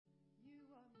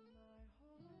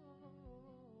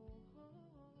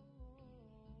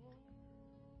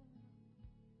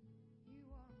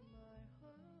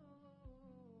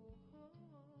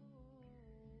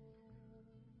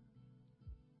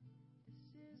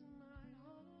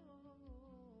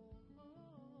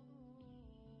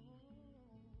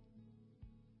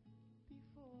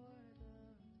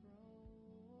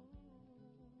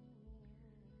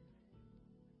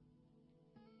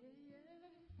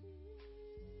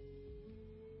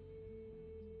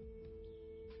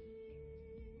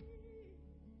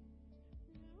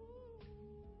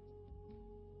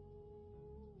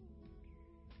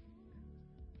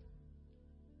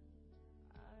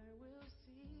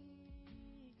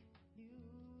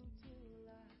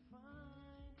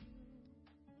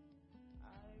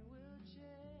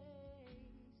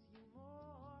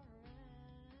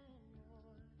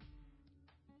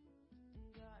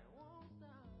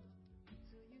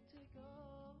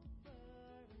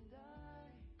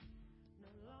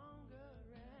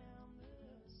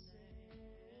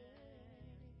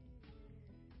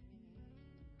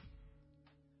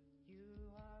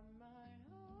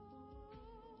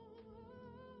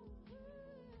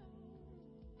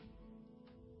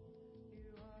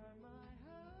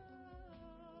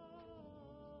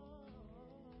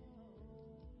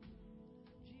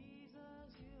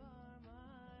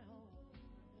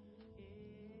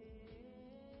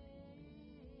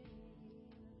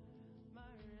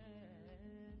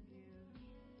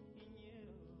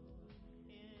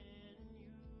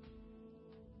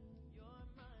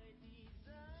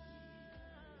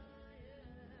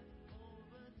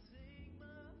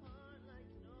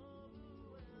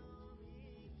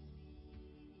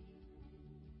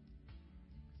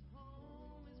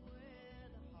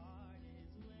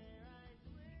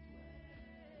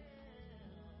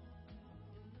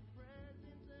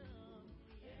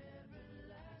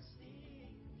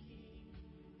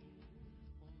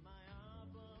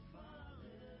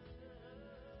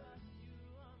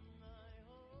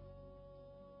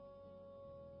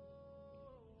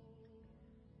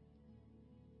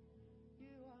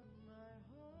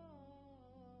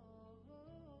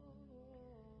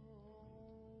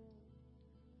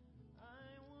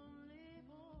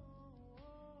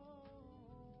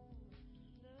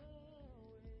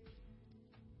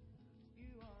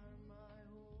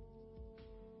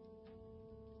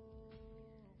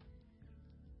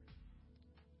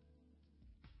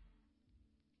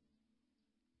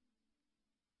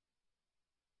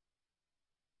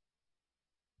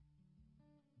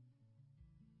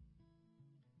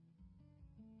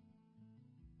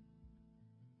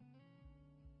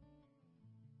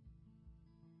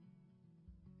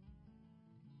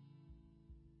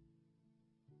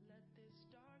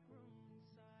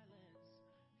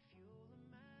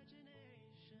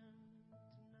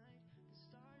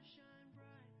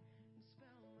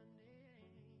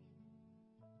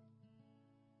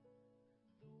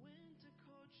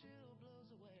chill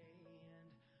blows away,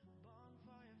 and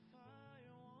bonfire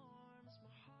fire warms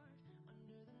my heart.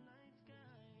 Under the night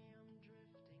sky, I'm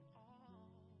drifting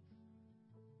off.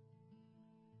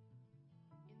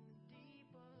 In the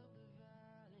deep of the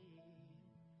valley,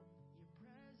 your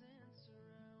presence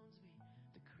surrounds me.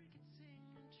 The crickets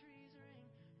sing and trees ring,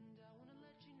 and I want to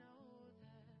let you know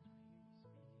that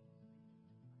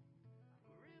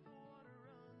river water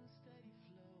runs steady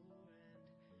flow, and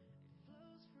it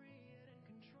flows free yet in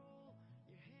control.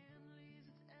 Your hand leaves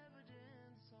its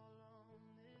evidence all on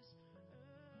this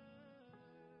earth.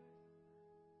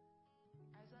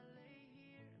 As I lay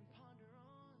here and ponder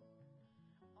on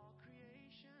all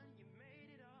creation, you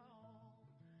made it all.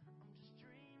 I'm just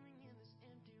dreaming in this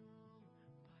empty room,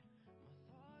 but my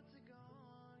thoughts are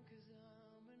gone, 'cause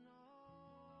I'm in awe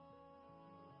of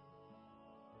your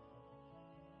glory.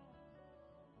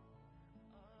 I'm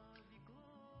in awe of your glory.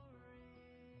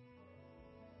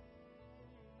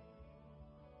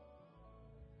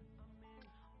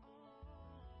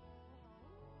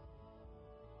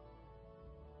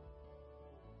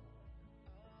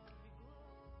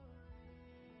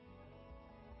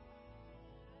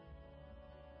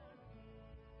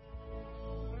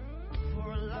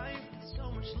 For a life that's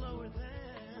so much lower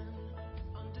than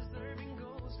undeserving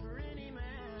goes for any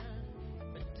man,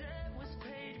 a debt was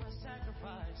paid by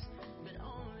sacrifice that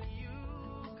only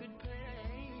you could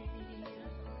pay.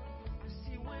 I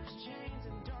see whips, chains,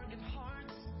 and darkened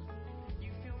hearts.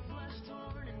 You feel flesh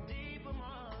torn and deeper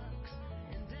marks,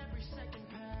 and every second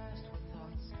passed with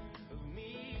thoughts of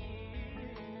me.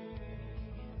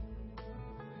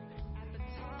 At the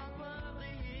top of the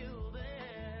hill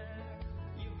there,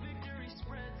 your victory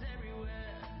spreads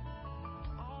everywhere.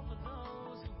 All for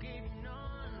those who gave you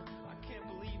none. I can't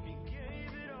believe you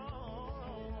gave it all.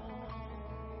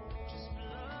 Just for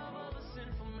love of a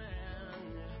sinful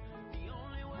man. The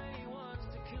only way was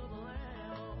to kill the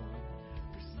lamb.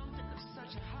 For something of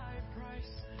such a high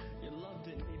price, your love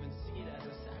didn't even see it as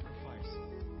a sacrifice.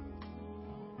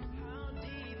 How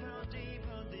deep, how deep,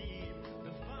 how deep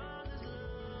the Father's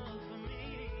love for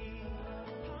me.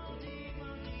 How deep,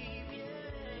 yeah.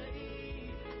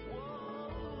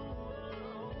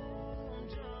 Whoa, I'm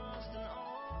just in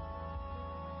awe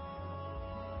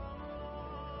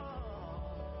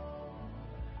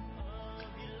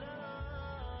of your love.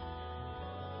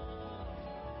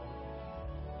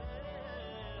 Yeah,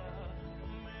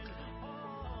 I'm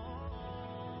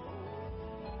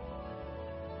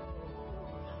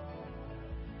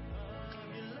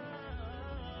in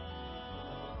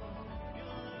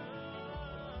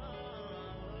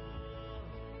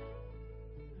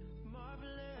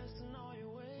marvelous in all your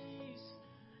ways,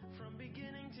 from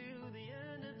beginning to the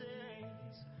end of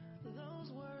days.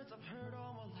 Those words I've heard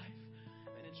all my life,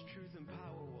 and its truth and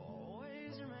power will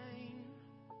always remain.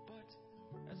 But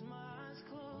as my eyes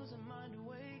close and mind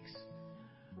awakes,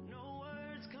 no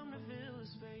words come to fill the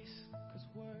space, 'cause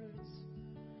words,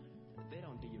 they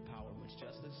don't do your power much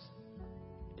justice.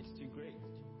 It's too great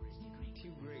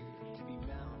to be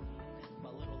bound by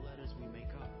little letters we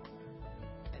make up.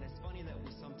 And it's funny that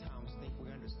we sometimes think we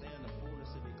understand the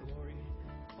fullness of your glory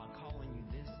by calling you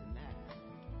this and that.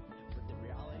 But the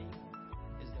reality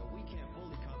is that we can't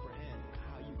fully comprehend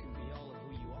how you can be all of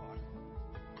who you are.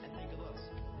 And think of us.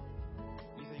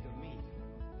 You think of me.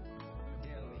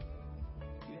 Daily.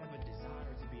 You have a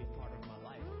desire to be a part of my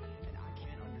life, and I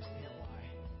can't understand why.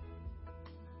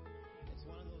 It's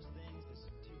one of those things that's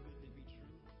too good to be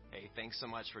true. Hey, thanks so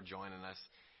much for joining us.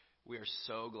 We are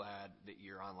so glad that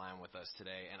you're online with us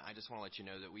today, and I just want to let you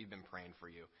know that we've been praying for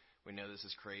you. We know this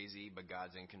is crazy, but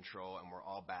God's in control, and we're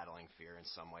all battling fear in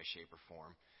some way, shape, or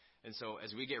form. And so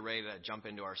as we get ready to jump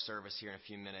into our service here in a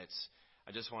few minutes,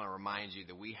 I just want to remind you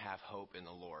that we have hope in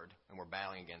the Lord, and we're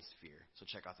battling against fear. So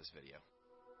check out this video.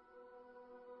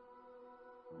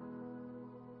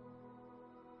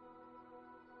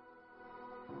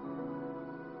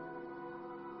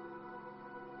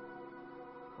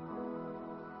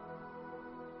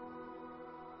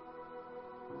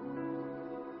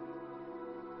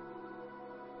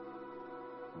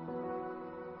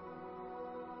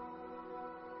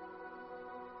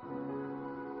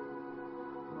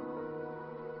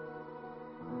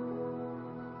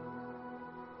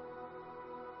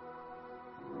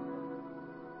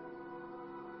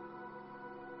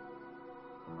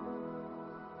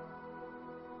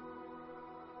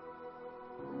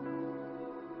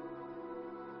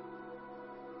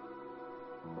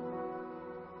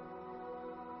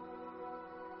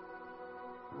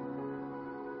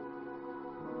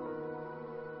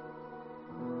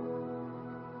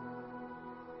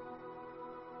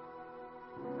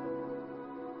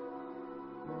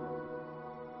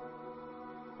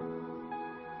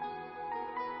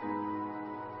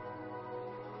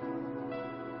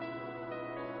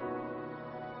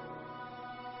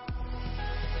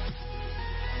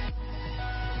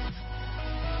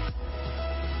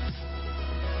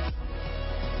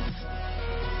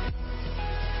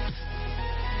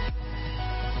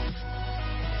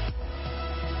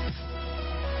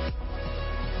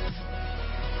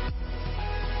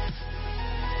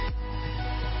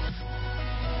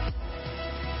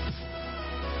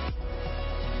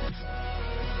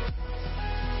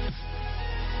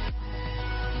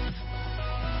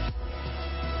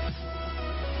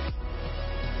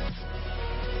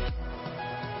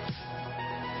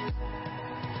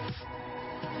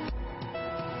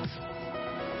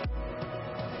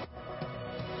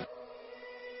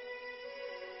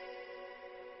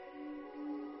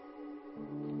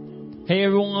 Hey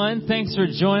everyone, thanks for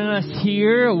joining us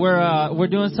here. We're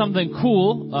doing something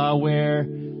cool where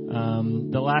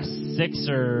the last 6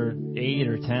 or 8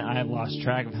 or 10, I have lost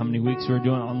track of how many weeks we were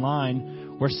doing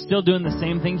online. We're still doing the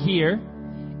same thing here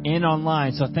and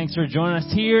online. So thanks for joining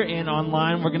us here and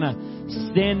online. We're going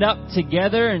to stand up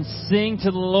together and sing to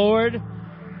the Lord.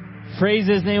 Praise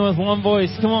His name with one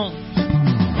voice. Come on.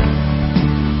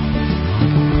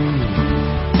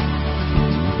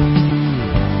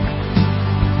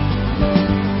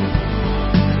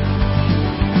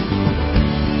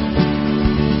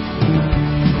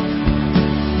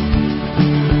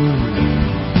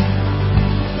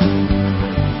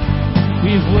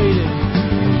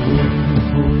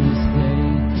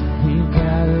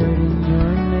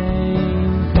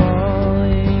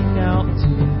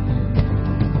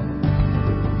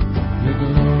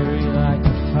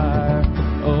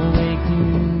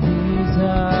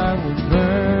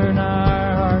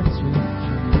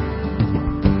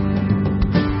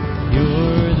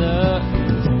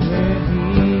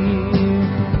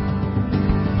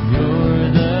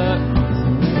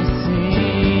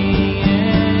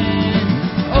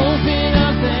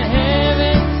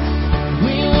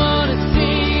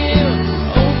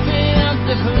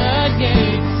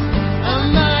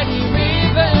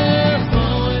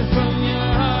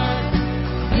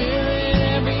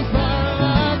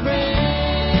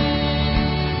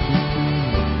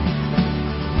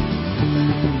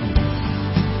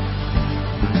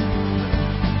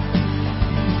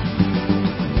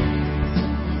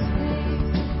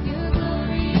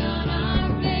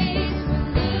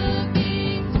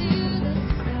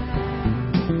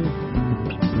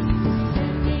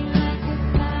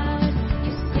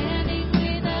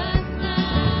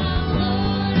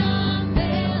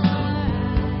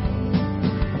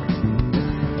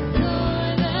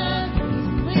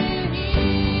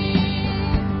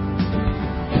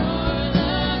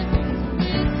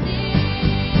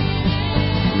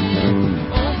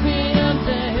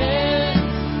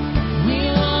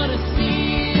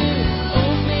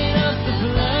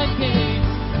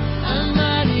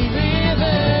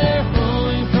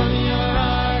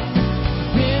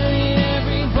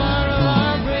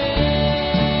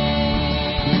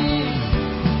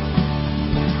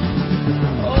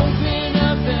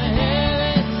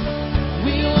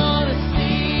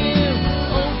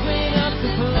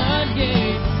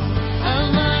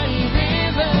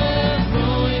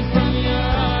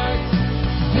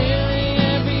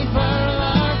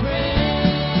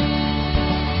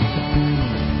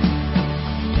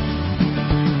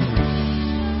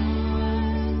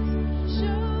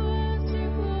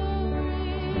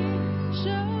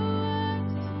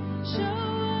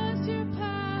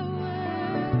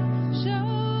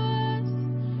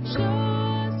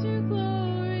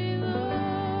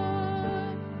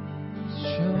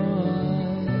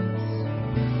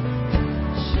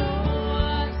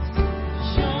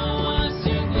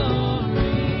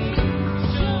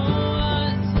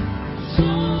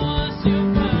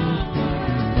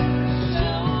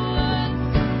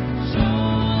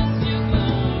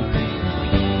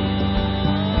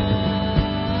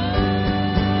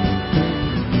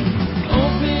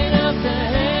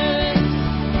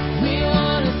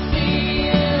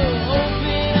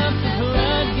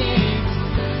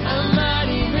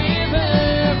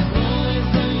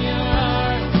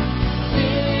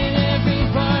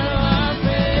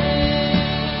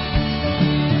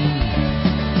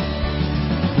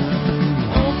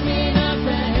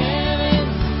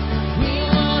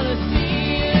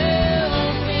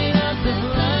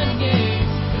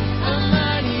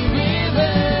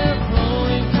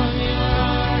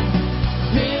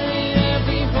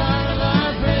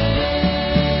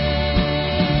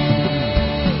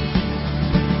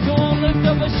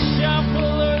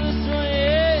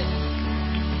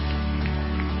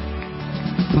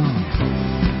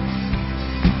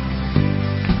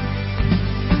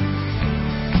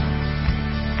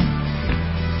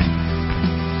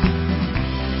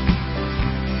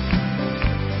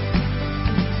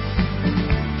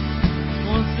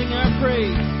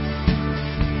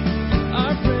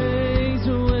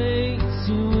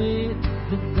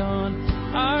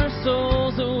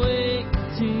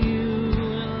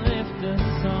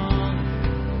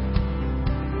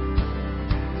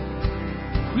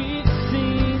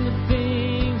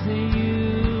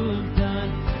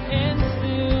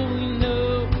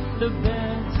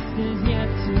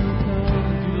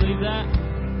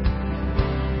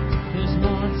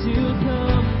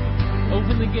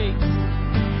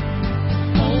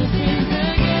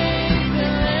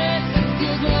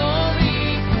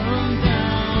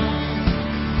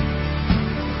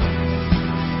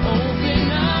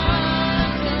 Open up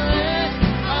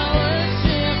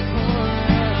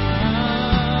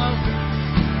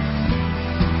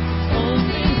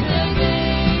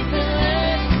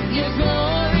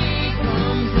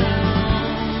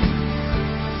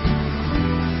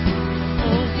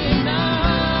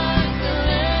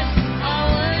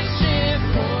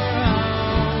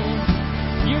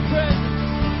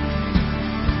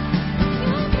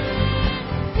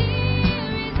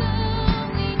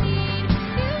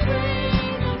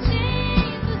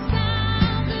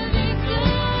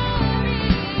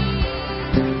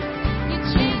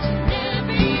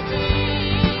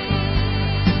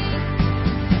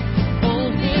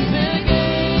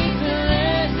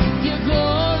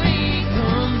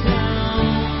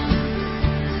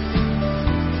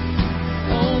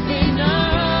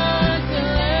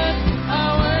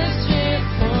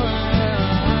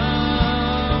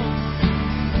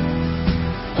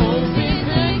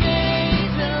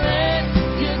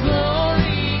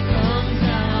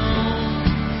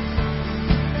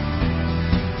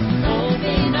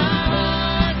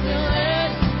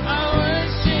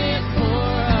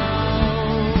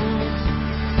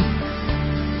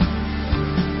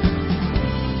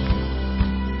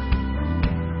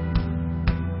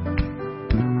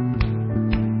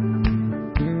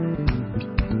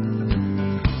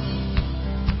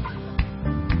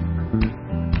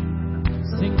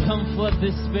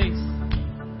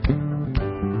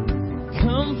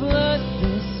Come flood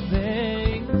this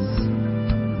space.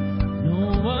 No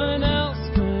one else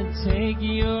could take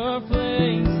your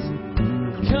place.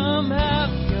 Come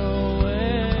have your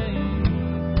way.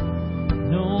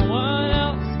 No one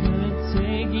else could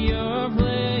take your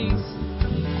place.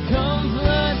 Come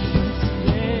flood this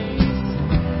space.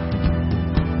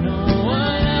 No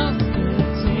one else could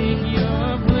take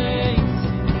your place.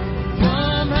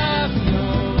 Come have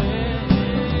your way.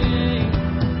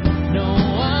 No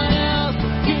one else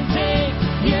can take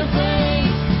your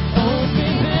place.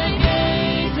 Open the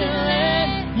gates and let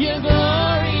your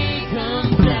glory come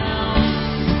down.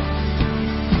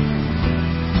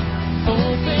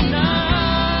 Open our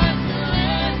hearts and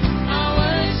let our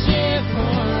worship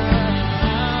pour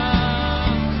out.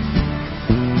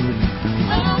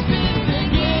 Open the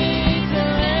gates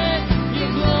and let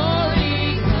your glory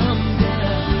come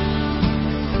down.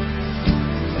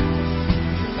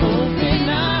 Open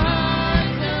our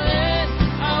hearts and let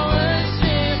our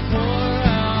worship pour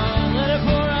out. Let it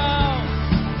pour out.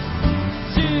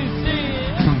 2, 3.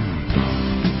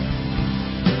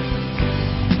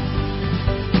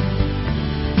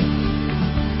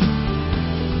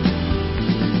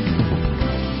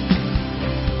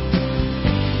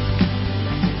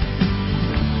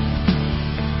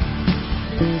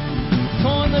 Come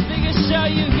on, the biggest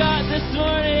shout you got this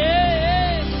morning. Hey,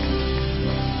 hey.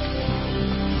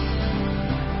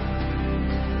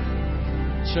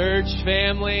 Church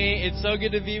family, it's so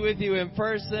good to be with you in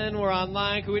person. We're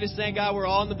online. Can we just thank God we're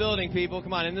all in the building, people?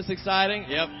 Come on, isn't this exciting?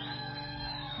 Yep.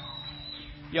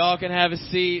 Y'all can have a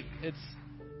seat.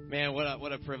 Man,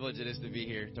 what a privilege it is to be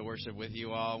here to worship with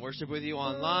you all. Worship with you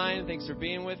online. Thanks for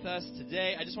being with us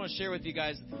today. I just want to share with you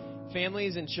guys,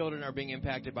 families and children are being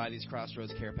impacted by these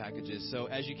Crossroads care packages. So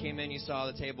as you came in, you saw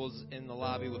the tables in the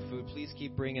lobby with food. Please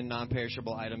keep bringing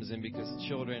non-perishable items in because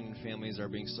children and families are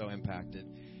being so impacted.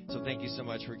 So thank you so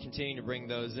much for continuing to bring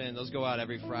those in. Those go out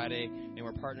every Friday, and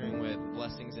we're partnering with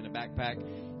Blessings in a Backpack.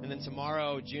 And then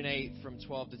tomorrow, June 8th, from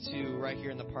 12 to 2, right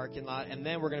here in the parking lot. And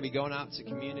then we're going to be going out to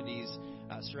communities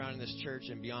surrounding this church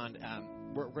and beyond.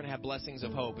 We're going to have Blessings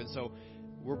of Hope. And so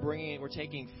we're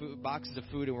taking food, boxes of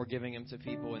food, and we're giving them to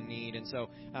people in need. And so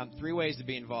 3 ways to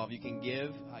be involved. You can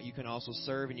give, you can also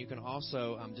serve, and you can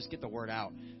also just get the word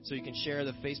out. So you can share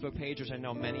the Facebook page, which I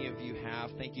know many of you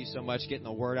have. Thank you so much getting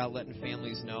the word out, letting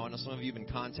families know. I know some of you have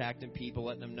been contacting people,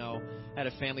 letting them know. I had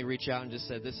a family reach out and just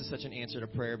said, this is such an answer to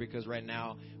prayer because right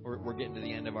now we're getting to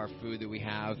the end of our food that we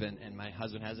have, and my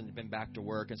husband hasn't been back to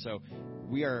work. And so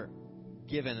we are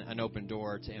given an open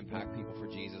door to impact people for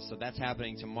Jesus. So that's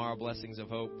happening tomorrow, Blessings of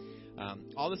Hope.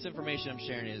 All this information I'm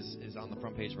sharing is on the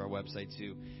front page of our website,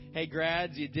 too. Hey,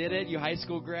 grads, you did it. You high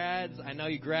school grads. I know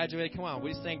you graduated. Come on,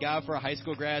 we just thank God for our high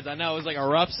school grads. I know it was like a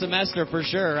rough semester for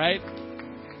sure, right?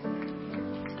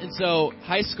 And so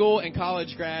high school and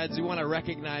college grads, we want to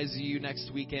recognize you next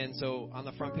weekend. So on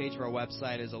the front page of our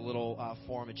website is a little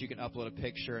form that you can upload a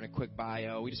picture and a quick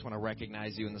bio. We just want to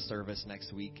recognize you in the service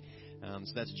next week.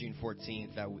 So that's June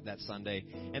 14th, that Sunday.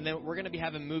 And then we're going to be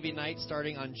having movie night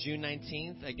starting on June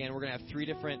 19th. Again, we're going to have 3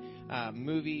 different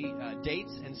movie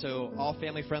dates. And so all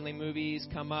family-friendly movies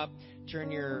come up.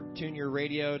 Tune your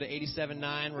radio to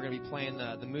 87.9. We're going to be playing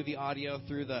the movie audio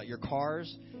through your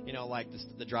cars, like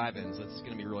the drive-ins. It's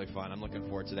going to be really fun. I'm looking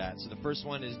forward to that. So the first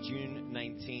one is June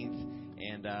 19th.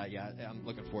 And, I'm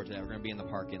looking forward to that. We're going to be in the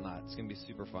parking lot. It's going to be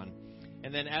super fun.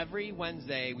 And then every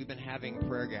Wednesday, we've been having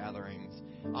prayer gatherings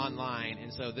online.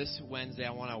 And so this Wednesday,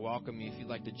 I want to welcome you if you'd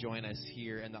like to join us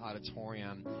here in the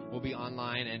auditorium. We'll be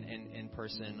online and in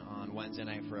person on Wednesday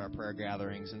night for our prayer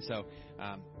gatherings. And so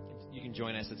you can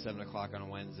join us at 7 o'clock on a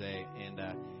Wednesday. And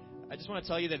I just want to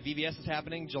tell you that VBS is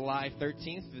happening July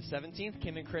 13th to the 17th.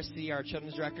 Kim and Christy, our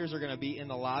children's directors, are going to be in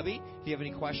the lobby. If you have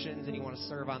any questions and you want to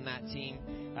serve on that team,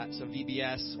 so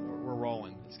VBS, we're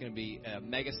rolling. It's going to be a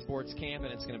mega sports camp,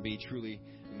 and it's going to be truly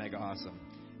mega awesome.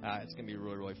 It's going to be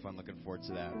really, really fun. Looking forward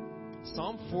to that.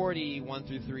 Psalm 40, 1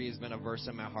 through 3 has been a verse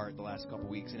in my heart the last couple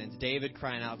weeks, and it's David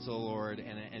crying out to the Lord,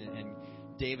 and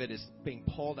David is being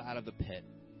pulled out of the pit.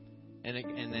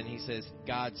 And then he says,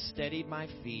 God steadied my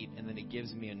feet, and then he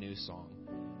gives me a new song.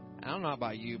 I don't know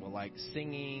about you, but like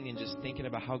singing and just thinking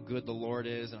about how good the Lord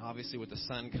is, and obviously with the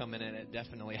sun coming in, it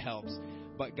definitely helps.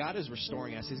 But God is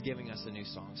restoring us. He's giving us a new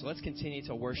song. So let's continue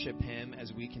to worship Him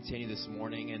as we continue this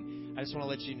morning. And I just want to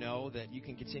let you know that you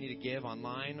can continue to give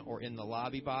online or in the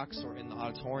lobby box or in the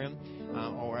auditorium,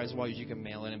 or as well as you can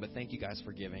mail it in. But thank you guys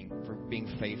for giving, for being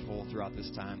faithful throughout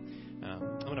this time.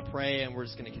 I'm going to pray, and we're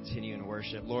just going to continue in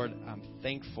worship. Lord, I'm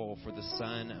thankful for the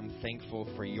Son. I'm thankful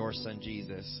for your Son,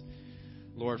 Jesus.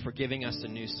 Lord, for giving us a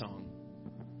new song.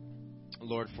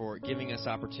 Lord, for giving us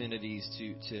opportunities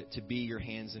to be your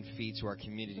hands and feet to our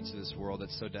community, to this world that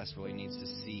so desperately needs to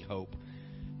see hope.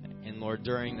 And Lord,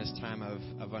 during this time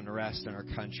of unrest in our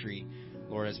country,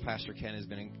 Lord, as Pastor Ken has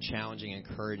been challenging and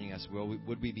encouraging us,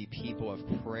 would we be people of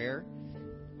prayer?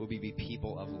 Would we be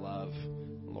people of love?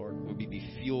 Lord, would we be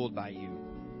fueled by you?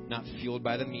 Not fueled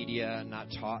by the media, not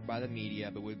taught by the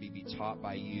media, but would we be taught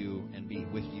by you and be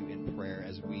with you in prayer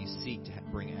as we seek to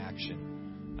bring action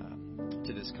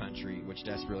to this country, which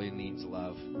desperately needs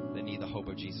love. They need the hope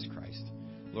of Jesus Christ.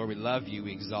 Lord, we love you,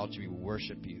 we exalt you, we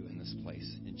worship you in this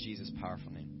place. In Jesus'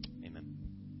 powerful name.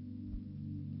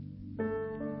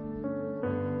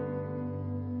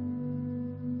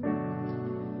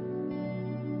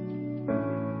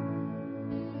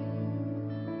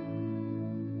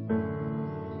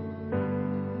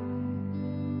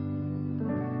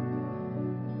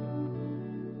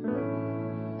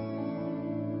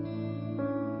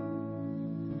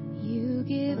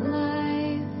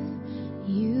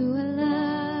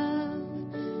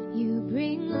 You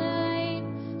bring light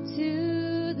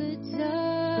to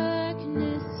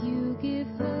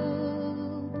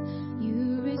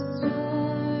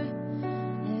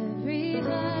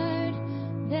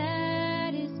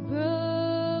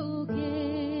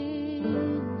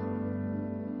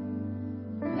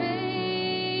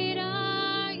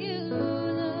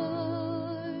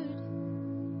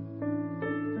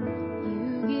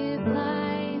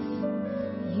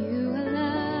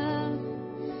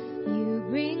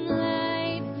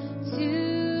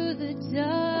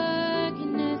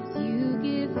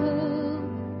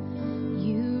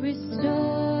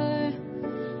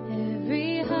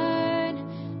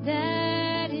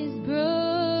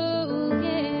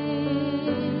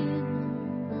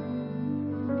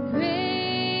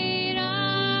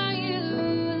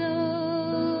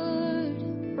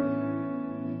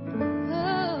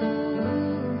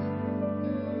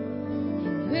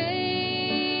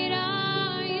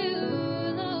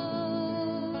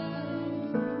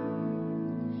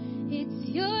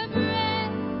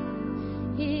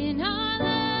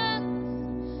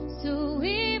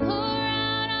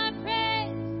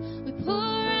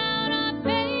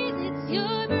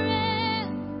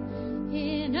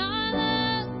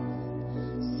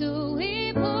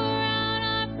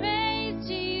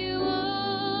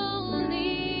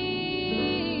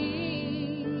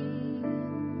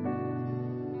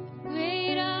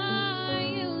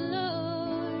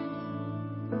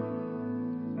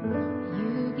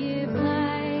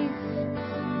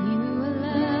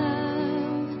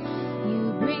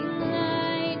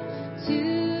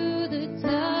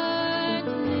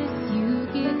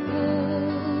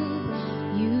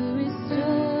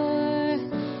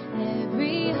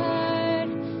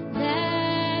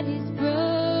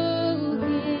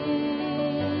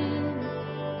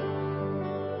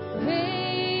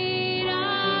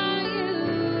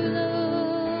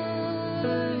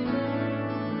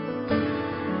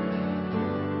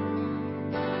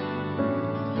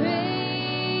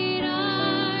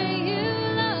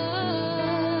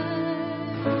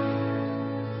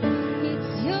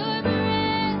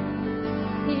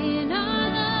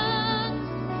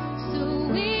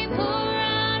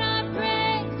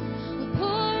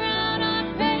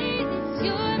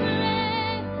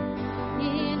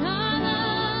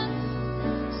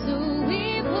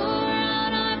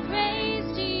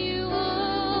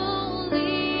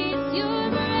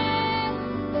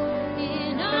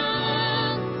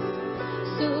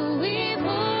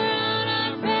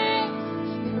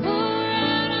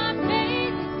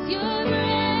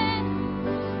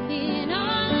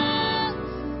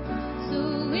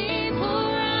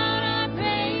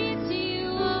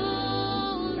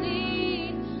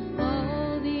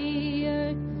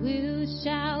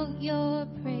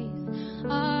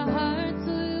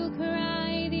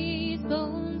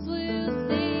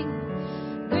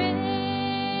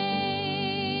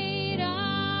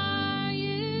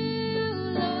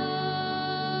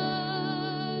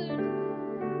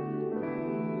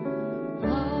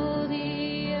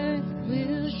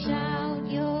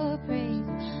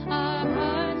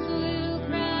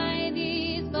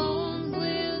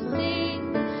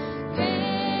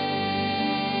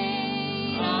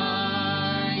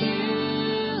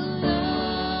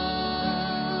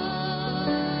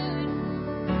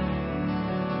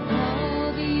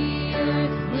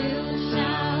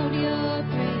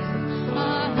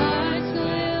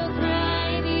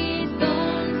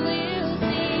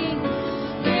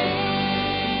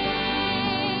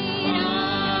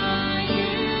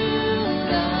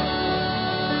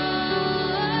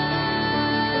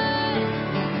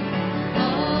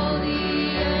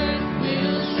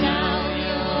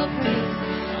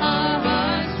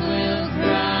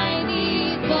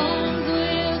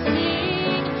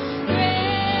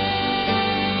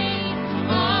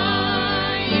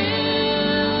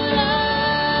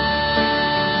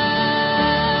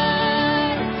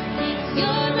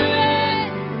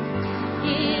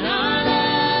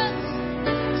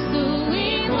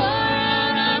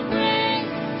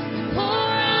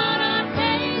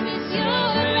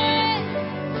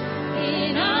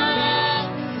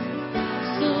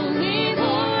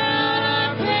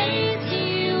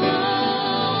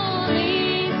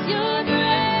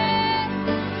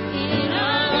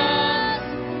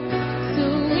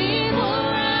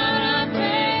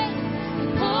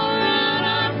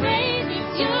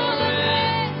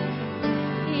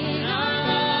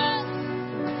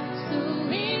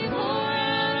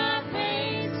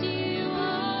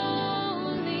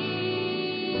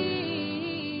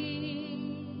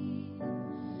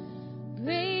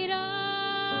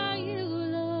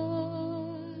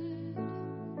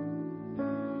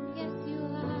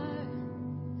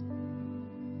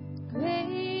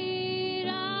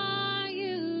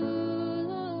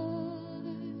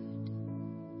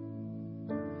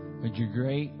Lord, you're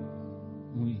great.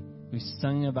 We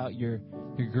sung about your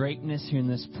greatness here in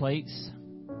this place.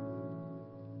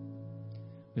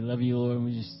 We love you, Lord, and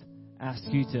we just ask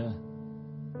you to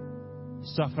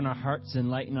soften our hearts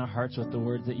and lighten our hearts with the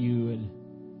words that you would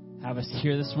have us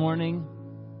hear this morning.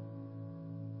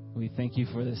 We thank you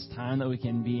for this time that we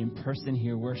can be in person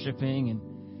here worshiping.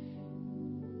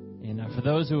 And for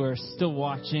those who are still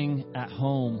watching at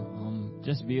home,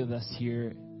 just be with us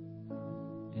here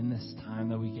in this time,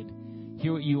 that we could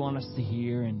hear what you want us to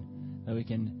hear, and that we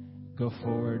can go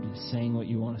forward saying what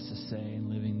you want us to say and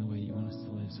living the way you want us to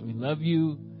live. So we love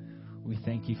you. We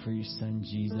thank you for your Son,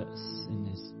 Jesus.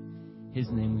 In his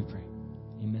name we pray.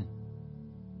 Amen.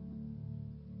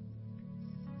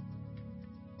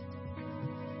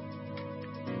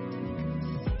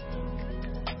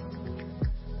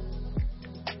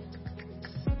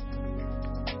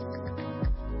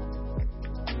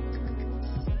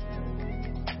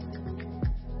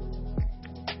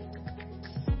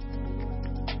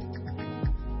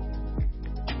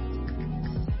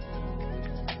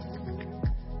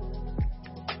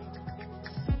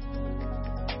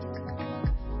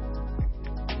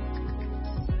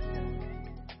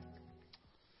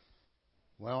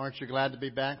 Well, aren't you glad to be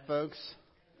back, folks?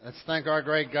 Let's thank our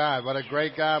great God. What a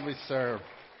great God we serve.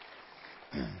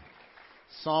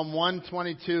 Psalm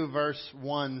 122 verse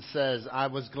 1 says, I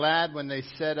was glad when they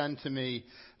said unto me,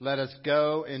 let us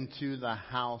go into the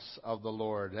house of the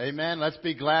Lord. Amen. Let's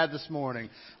be glad this morning.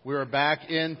 We are back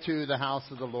into the house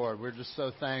of the Lord. We're just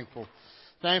so thankful.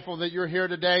 Thankful that you're here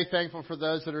today. Thankful for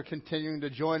those that are continuing to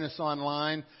join us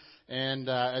online. And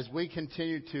as we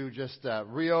continue to just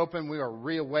reopen, we are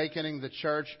reawakening the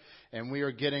church, and we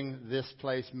are getting this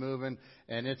place moving.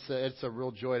 And it's a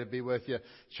real joy to be with you.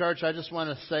 Church, I just want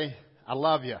to say I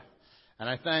love you, and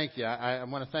I thank you. I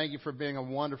want to thank you for being a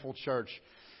wonderful church.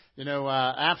 You know,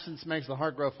 absence makes the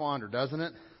heart grow fonder, doesn't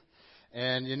it?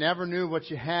 And you never knew what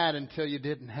you had until you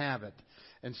didn't have it.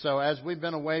 And so as we've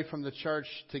been away from the church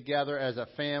together as a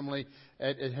family,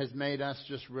 it has made us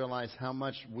just realize how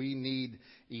much we need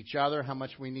each other, how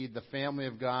much we need the family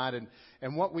of God,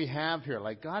 and what we have here.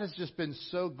 Like, God has just been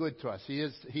so good to us. He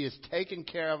has taken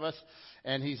care of us,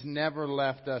 and He's never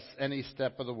left us any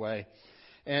step of the way.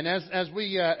 And as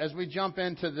we jump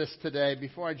into this today,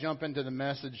 before I jump into the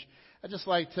message, I'd just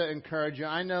like to encourage you.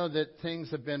 I know that things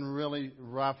have been really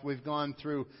rough. We've gone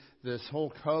through this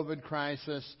whole COVID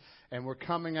crisis, and we're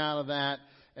coming out of that,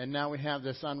 and now we have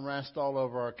this unrest all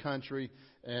over our country.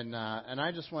 And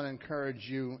I just want to encourage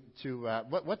you to,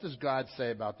 what does God say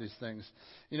about these things?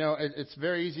 You know, it's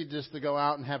very easy just to go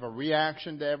out and have a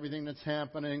reaction to everything that's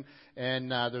happening, and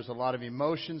there's a lot of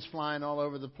emotions flying all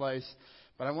over the place.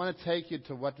 But I want to take you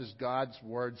to what does God's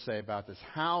Word say about this?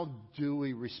 How do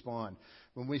we respond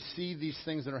when we see these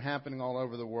things that are happening all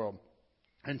over the world?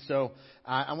 And so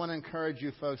I want to encourage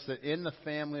you folks that in the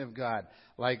family of God,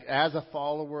 like as a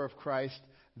follower of Christ,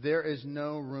 there is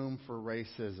no room for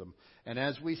racism. And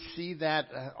as we see that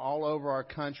all over our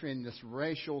country and this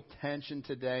racial tension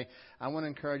today, I want to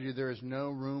encourage you there is no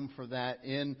room for that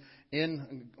in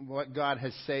what God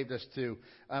has saved us to.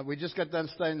 We just got done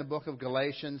studying the book of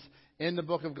Galatians. In the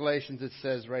book of Galatians it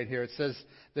says right here, it says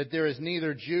that there is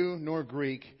neither Jew nor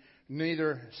Greek,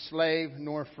 neither slave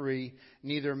nor free,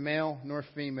 neither male nor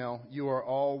female. You are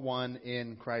all one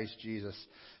in Christ Jesus.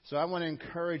 So I want to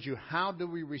encourage you, how do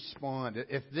we respond?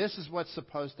 If this is what's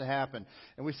supposed to happen,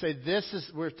 and we say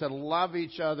we're to love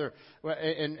each other,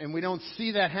 and we don't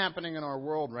see that happening in our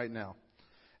world right now.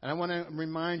 And I want to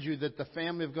remind you that the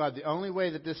family of God, the only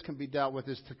way that this can be dealt with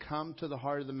is to come to the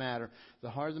heart of the matter. The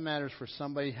heart of the matter is for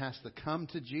somebody has to come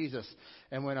to Jesus.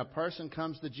 And when a person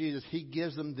comes to Jesus, He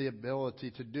gives them the ability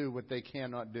to do what they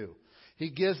cannot do. He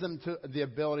gives them the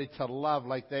ability to love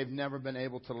like they've never been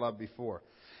able to love before.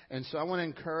 And so I want to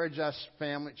encourage us,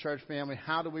 family, church family,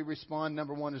 how do we respond?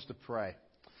 Number one is to pray.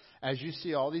 As you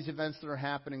see all these events that are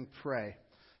happening, pray.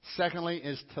 Secondly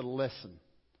is to listen.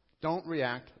 Don't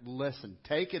react, listen.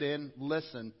 Take it in,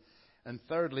 listen. And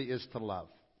thirdly is to love.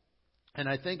 And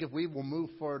I think if we will move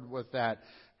forward with that,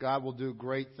 God will do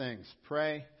great things.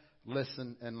 Pray,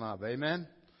 listen, and love. Amen?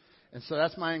 And so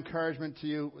that's my encouragement to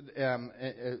you.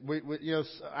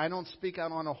 I don't speak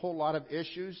out on a whole lot of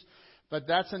issues, but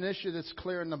that's an issue that's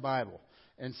clear in the Bible.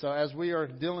 And so as we are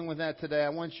dealing with that today, I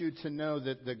want you to know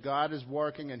that God is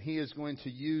working and He is going to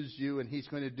use you and He's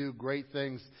going to do great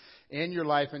things in your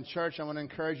life. And church, I want to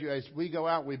encourage you as we go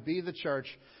out, we be the church.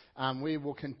 We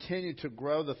will continue to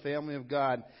grow the family of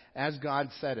God as God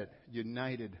said it.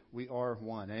 United, we are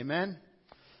one. Amen?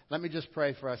 Let me just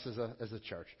pray for us as a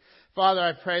church. Father,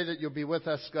 I pray that You'll be with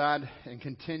us, God, and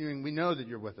continuing. We know that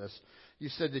You're with us. You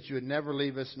said that You would never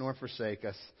leave us nor forsake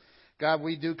us. God,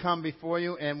 we do come before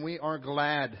you, and we are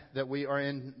glad that we are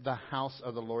in the house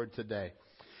of the Lord today.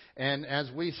 And as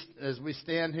we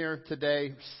stand here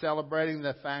today celebrating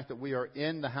the fact that we are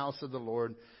in the house of the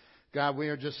Lord, God, we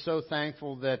are just so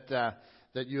thankful that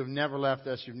you have never left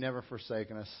us, you've never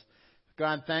forsaken us.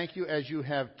 God, thank you as you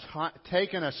have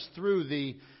taken us through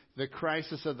the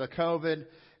crisis of the COVID.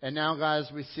 And now, God,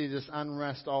 as we see this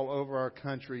unrest all over our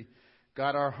country,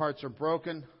 God, our hearts are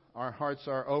broken. Our hearts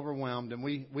are overwhelmed. And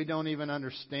we don't even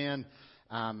understand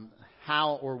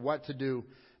how or what to do.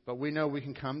 But we know we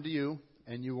can come to you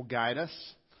and you will guide us.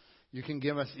 You can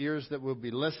give us ears that will be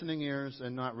listening ears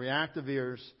and not reactive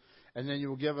ears. And then you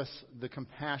will give us the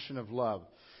compassion of love.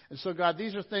 And so, God,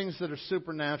 these are things that are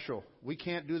supernatural. We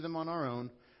can't do them on our own.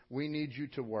 We need you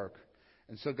to work.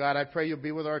 And so, God, I pray you'll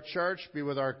be with our church, be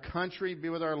with our country, be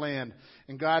with our land.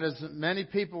 And God, as many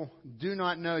people do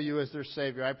not know you as their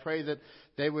Savior, I pray that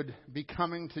they would be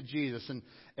coming to Jesus.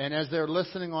 And as they're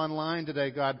listening online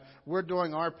today, God, we're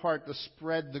doing our part to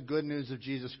spread the good news of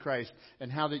Jesus Christ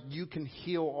and how that you can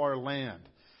heal our land.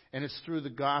 And it's through the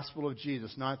gospel of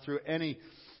Jesus, not through any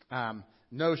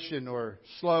notion or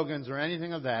slogans or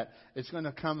anything of that. It's going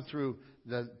to come through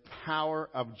the power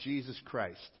of Jesus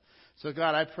Christ. So,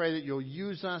 God, I pray that you'll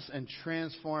use us and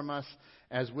transform us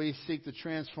as we seek to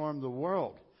transform the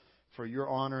world for your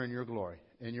honor and your glory.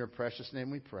 In your precious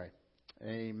name we pray.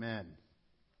 Amen.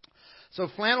 So,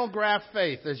 Flannelgraph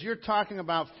Faith. As you're talking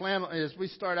about as we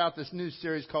start out this new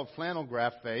series called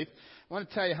Flannelgraph Faith, I want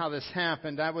to tell you how this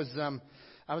happened. I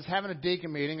was having a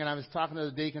deacon meeting, and I was talking to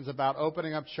the deacons about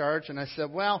opening up church, and I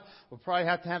said, well, we'll probably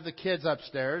have to have the kids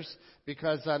upstairs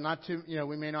because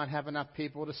we may not have enough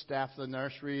people to staff the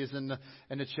nurseries and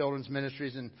the children's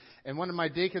ministries. And one of my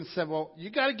deacons said, well, you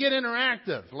got to get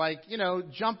interactive,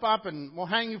 jump up and we'll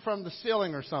hang you from the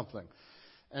ceiling or something.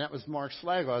 And that was Mark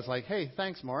Slagle. I was like, hey,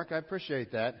 thanks, Mark. I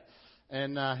appreciate that.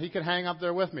 And he could hang up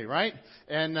there with me, right?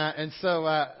 And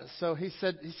so he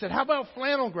said, how about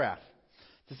Flannelgraph?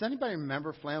 Does anybody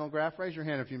remember Flannelgraph? Raise your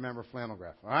hand if you remember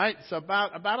Flannelgraph. All right, so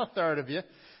about a third of you.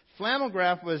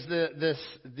 Flannelgraph was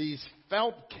these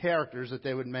felt characters that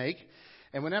they would make,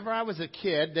 and whenever I was a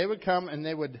kid, they would come and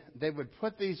they would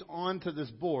put these onto this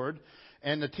board,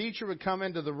 and the teacher would come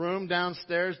into the room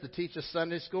downstairs to teach us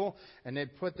Sunday school, and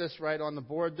they'd put this right on the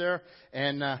board there,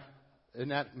 and isn't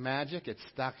that magic? It's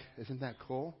stuck. Isn't that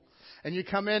cool? And you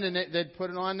come in and they'd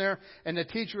put it on there, and the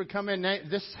teacher would come in.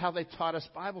 This is how they taught us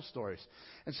Bible stories.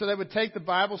 And so they would take the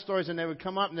Bible stories and they would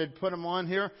come up and they'd put them on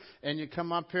here, and you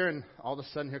come up here and all of a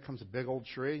sudden here comes a big old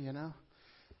tree,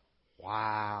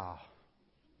 Wow.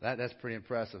 That's pretty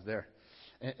impressive there.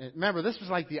 And remember, this was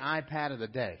like the iPad of the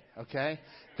day, okay?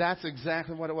 That's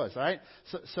exactly what it was, all right?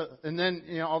 So and then,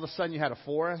 all of a sudden you had a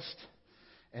forest,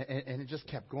 and it just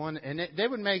kept going. And they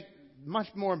would make much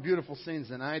more beautiful scenes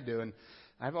than I do. And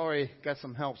I've already got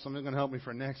some help. Someone's going to help me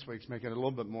for next week to make it a little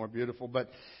bit more beautiful.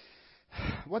 But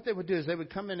what they would do is they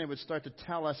would come in and they would start to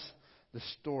tell us the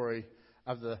story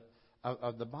of the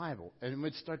Bible. And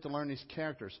we'd start to learn these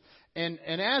characters. And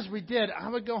as we did, I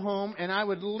would go home and I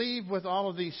would leave with all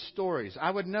of these stories. I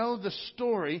would know the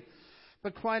story,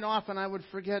 but quite often I would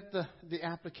forget the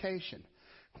application.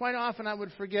 Quite often I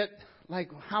would forget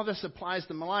how this applies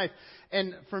to my life.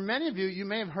 And for many of you, you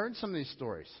may have heard some of these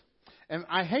stories. And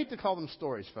I hate to call them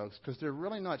stories, folks, because they're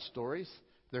really not stories.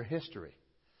 They're history.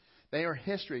 They are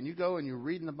history. And you go and you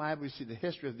read in the Bible, you see the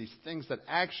history of these things that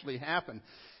actually happen.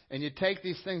 And you take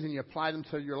these things and you apply them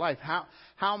to your life. How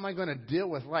am I going to deal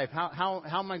with life? How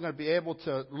am I going to be able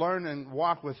to learn and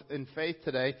walk in faith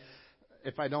today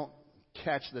if I don't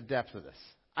catch the depth of this?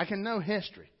 I can know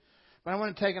history, but I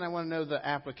want to take and I want to know the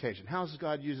application. How does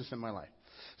God use this in my life?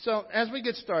 So as we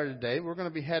get started today, we're going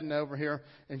to be heading over here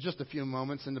in just a few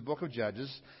moments in the book of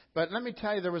Judges. But let me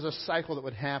tell you, there was a cycle that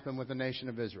would happen with the nation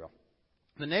of Israel.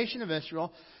 The nation of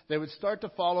Israel, they would start to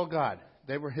follow God.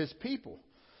 They were his people.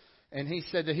 And he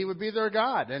said that he would be their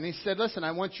God. And he said, listen,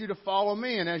 I want you to follow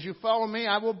me. And as you follow me,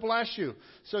 I will bless you.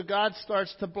 So God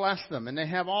starts to bless them. And they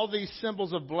have all these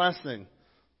symbols of blessing.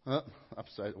 Well,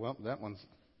 that one's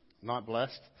not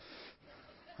blessed.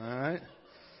 All right.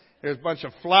 There's a bunch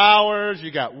of flowers.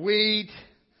 You got wheat.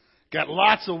 Got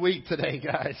lots of wheat today,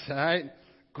 guys. All right.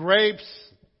 Grapes.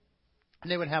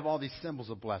 And they would have all these symbols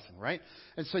of blessing, right?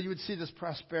 And so you would see this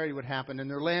prosperity would happen, and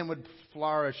their land would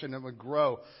flourish and it would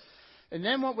grow. And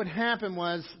then what would happen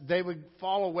was they would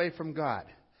fall away from God.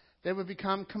 They would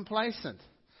become complacent.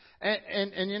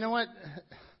 And you know what?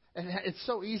 It's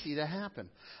so easy to happen.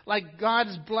 Like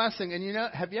God's blessing.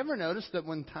 And have you ever noticed that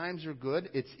when times are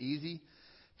good, it's easy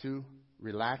to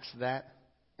relax that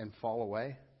and fall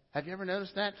away? Have you ever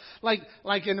noticed that?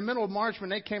 Like in the middle of March when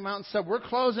they came out and said, we're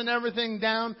closing everything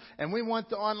down and we want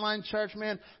the online church,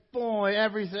 man. Boy,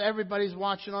 everybody's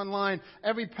watching online.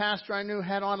 Every pastor I knew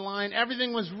had online.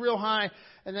 Everything was real high.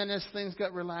 And then as things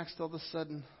got relaxed all of a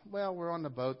sudden, well, we're on the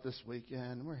boat this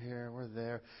weekend. We're here, we're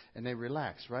there. And they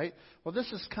relax, right? Well, this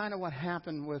is kind of what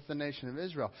happened with the nation of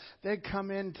Israel. They'd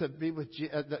come in to be with,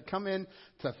 come in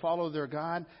to follow their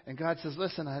God. And God says,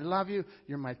 listen, I love you.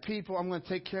 You're my people. I'm going to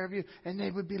take care of you. And they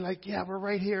would be like, yeah, we're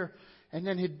right here. And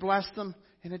then He'd bless them.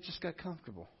 And it just got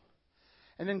comfortable.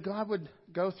 And then God would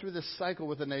go through this cycle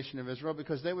with the nation of Israel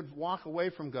because they would walk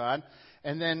away from God,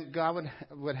 and then God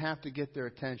would have to get their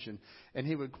attention, and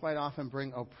He would quite often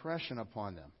bring oppression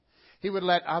upon them. He would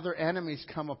let other enemies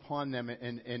come upon them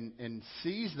and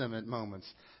seize them at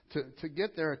moments to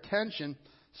get their attention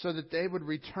so that they would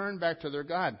return back to their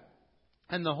God.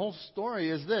 And the whole story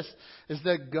is this, is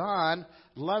that God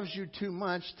loves you too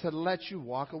much to let you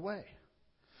walk away.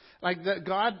 Like that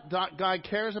God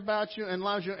cares about you and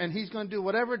loves you, and He's going to do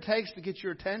whatever it takes to get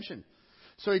your attention.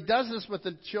 So He does this with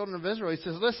the children of Israel. He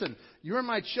says, listen, you're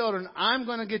my children. I'm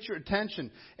going to get your attention.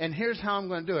 And here's how I'm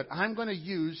going to do it. I'm going to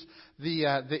use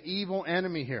the evil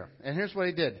enemy here. And here's what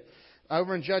He did.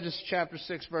 Over in Judges chapter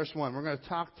 6, verse 1, we're going to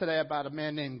talk today about a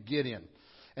man named Gideon.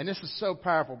 And this is so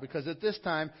powerful because at this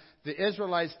time, the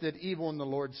Israelites did evil in the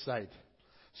Lord's sight.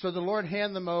 So the Lord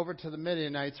handed them over to the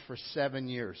Midianites for 7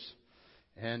 years.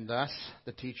 And thus,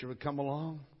 the teacher would come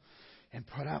along and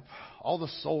put up all the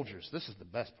soldiers. This is the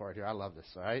best part here. I love this,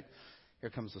 all right? Here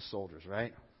comes the soldiers,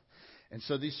 right? And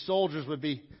so these soldiers would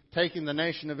be taking the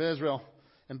nation of Israel.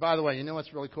 And by the way, you know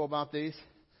what's really cool about these?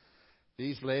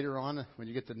 These later on, when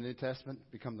you get to the New Testament,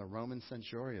 become the Roman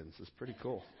centurions. It's pretty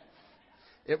cool.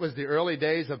 It was the early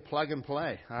days of plug and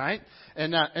play, all right?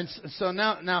 And so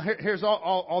now here's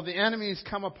all the enemies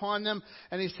come upon them,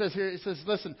 and he says,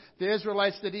 listen, the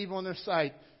Israelites did evil in their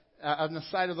sight, on the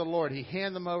sight of the Lord. He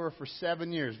handed them over for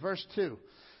 7 years. Verse 2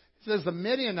 it says the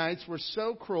Midianites were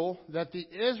so cruel that the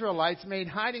Israelites made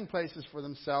hiding places for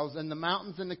themselves in the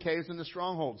mountains and the caves and the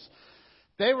strongholds.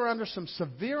 They were under some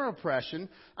severe oppression,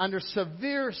 under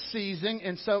severe seizing,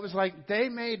 and so it was like they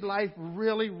made life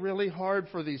really, really hard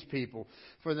for these people,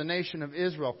 for the nation of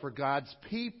Israel, for God's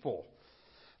people.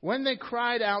 When they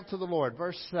cried out to the Lord,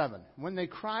 verse 7, when they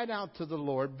cried out to the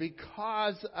Lord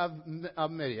because of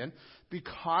Midian,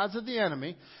 because of the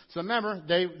enemy. So remember,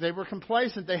 they were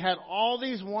complacent. They had all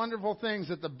these wonderful things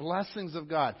at the blessings of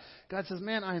God. God says,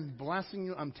 man, I'm blessing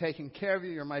you. I'm taking care of you.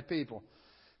 You're my people.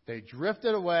 They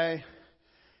drifted away.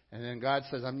 And then God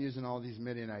says, I'm using all these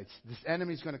Midianites. This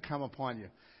enemy's going to come upon you.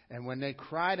 And when they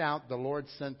cried out, the Lord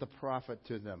sent the prophet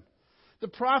to them. The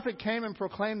prophet came and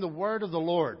proclaimed the word of the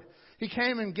Lord. He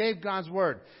came and gave God's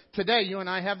word. Today, you and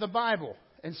I have the Bible.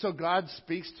 And so God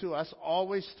speaks to us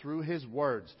always through His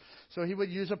words. So He would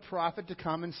use a prophet to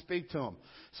come and speak to him.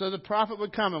 So the prophet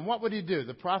would come, and what would he do?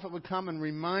 The prophet would come and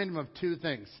remind him of two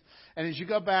things. And as you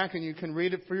go back and you can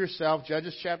read it for yourself,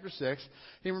 Judges chapter 6,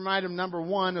 he reminded him, number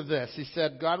one, of this. He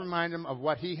said, God reminded him of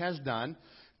what He has done.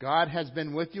 God has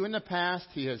been with you in the past.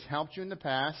 He has helped you in the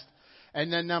past.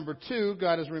 And then number two,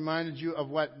 God has reminded you of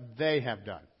what they have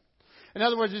done. In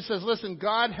other words, He says, listen,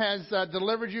 God has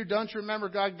delivered you. Don't you remember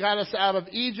God got us out of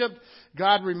Egypt?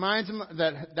 God reminds him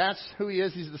that that's who He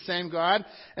is. He's the same God.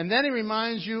 And then He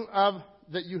reminds you of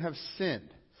that you have sinned.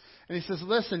 And He says,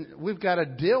 listen, we've got to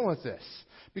deal with this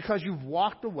because you've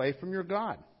walked away from your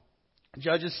God.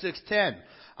 Judges 6:10,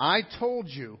 I told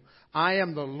you, I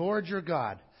am the Lord your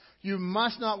God. You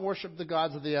must not worship the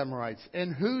gods of the Amorites,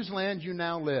 in whose land you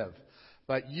now live.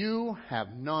 But you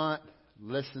have not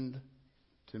listened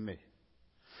to me.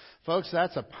 Folks,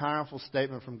 that's a powerful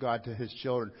statement from God to His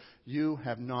children. You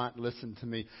have not listened to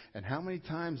me. And how many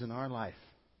times in our life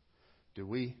do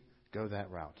we go that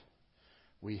route?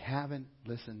 We haven't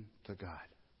listened to God.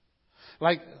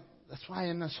 Like, that's why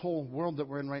in this whole world that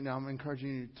we're in right now, I'm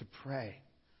encouraging you to pray,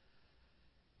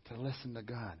 to listen to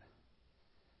God,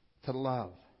 to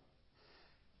love.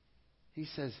 He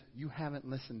says, you haven't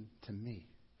listened to me.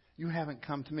 You haven't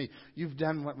come to me. You've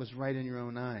done what was right in your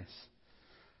own eyes.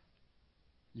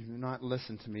 You do not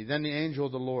listen to me. Then the angel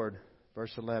of the Lord,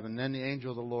 verse 11, then the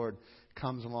angel of the Lord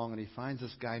comes along and he finds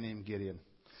this guy named Gideon.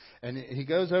 And he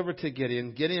goes over to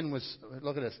Gideon. Gideon was,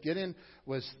 look at this, Gideon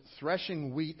was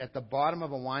threshing wheat at the bottom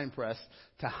of a winepress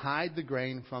to hide the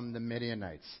grain from the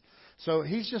Midianites. So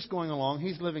he's just going along.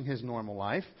 He's living his normal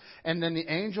life. And then the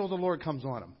angel of the Lord comes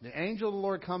on him. The angel of the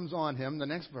Lord comes on him, the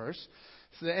next verse.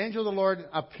 So the angel of the Lord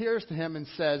appears to him and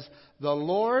says, the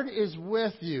Lord is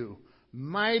with you,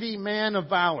 mighty man of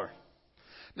valor.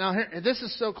 Now, here, this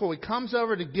is so cool. He comes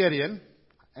over to Gideon.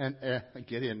 And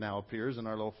Gideon now appears in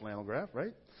our little flannel graph,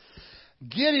 right?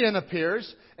 Gideon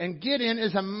appears, and Gideon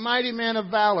is a mighty man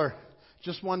of valor.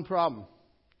 Just one problem.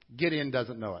 Gideon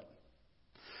doesn't know it.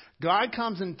 God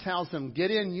comes and tells him,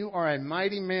 Gideon, you are a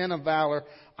mighty man of valor.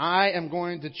 I am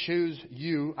going to choose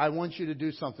you. I want you to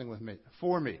do something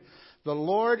for me. The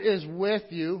Lord is with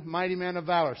you, mighty man of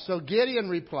valor. So Gideon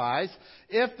replies,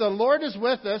 if the Lord is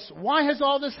with us, why has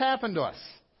all this happened to us?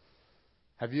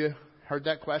 Have you heard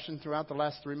that question throughout the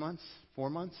last 3 months,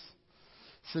 4 months?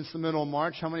 Since the middle of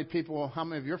March, how many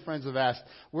of your friends have asked,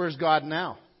 where's God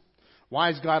now? Why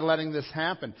is God letting this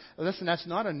happen? Listen, that's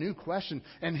not a new question.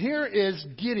 And here is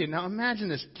Gideon. Now imagine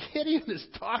this. Gideon is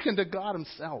talking to God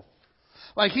himself.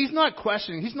 Like he's not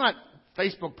questioning. He's not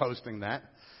Facebook posting that.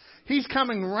 He's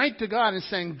coming right to God and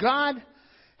saying, God,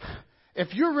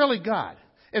 if you're really God,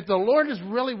 if the Lord is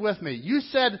really with me, you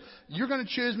said you're going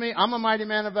to choose me. I'm a mighty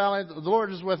man of valor. The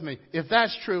Lord is with me. If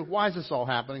that's true, why is this all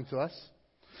happening to us?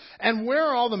 And where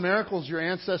are all the miracles your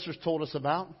ancestors told us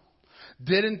about?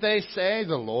 Didn't they say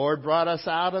the Lord brought us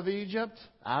out of Egypt,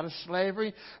 out of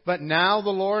slavery? But now the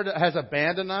Lord has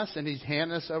abandoned us and he's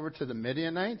handed us over to the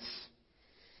Midianites.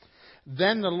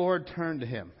 Then the Lord turned to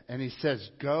him and he says,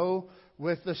 go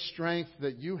with the strength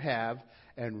that you have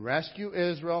and rescue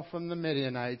Israel from the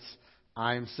Midianites.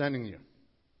 I am sending you.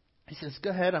 He says,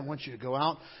 go ahead. I want you to go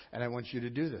out and I want you to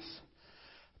do this.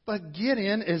 But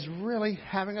Gideon is really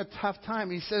having a tough time.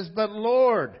 He says, but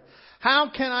Lord,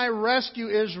 how can I rescue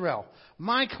Israel?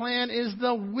 My clan is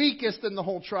the weakest in the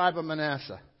whole tribe of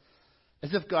Manasseh.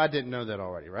 As if God didn't know that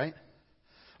already, right?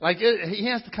 Like he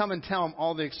has to come and tell him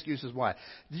all the excuses why.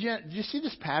 Did you see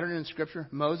this pattern in Scripture?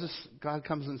 God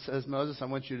comes and says, Moses, I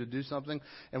want you to do something.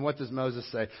 And what does Moses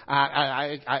say?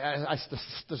 I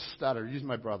stutter. Use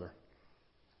my brother.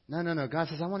 No. God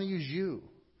says, I want to use you.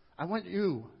 I want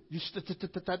you.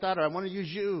 I want to use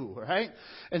you, right?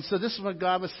 And so this is what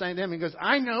God was saying to him. He goes,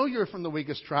 I know you're from the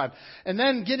weakest tribe. And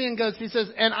then Gideon goes, he says,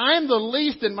 and I'm the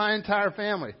least in my entire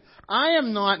family. I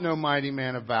am not no mighty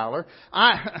man of valor.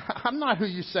 I'm not who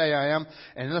you say I am.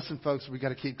 And listen, folks, we got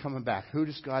to keep coming back. Who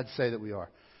does God say that we are?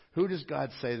 Who does God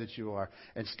say that you are?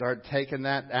 And start taking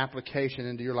that application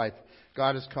into your life.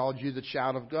 God has called you the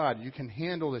child of God. You can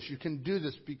handle this. You can do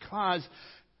this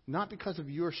not because of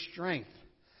your strength,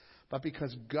 but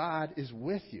because God is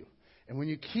with you. And when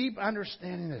you keep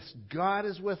understanding this, God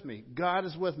is with me. God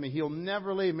is with me. He'll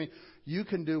never leave me. You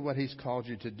can do what He's called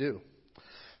you to do.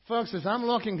 Folks, as I'm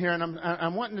looking here and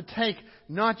I'm wanting to take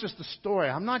not just the story.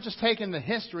 I'm not just taking the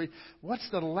history. What's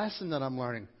the lesson that I'm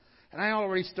learning? And I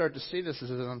already start to see this as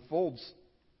it unfolds.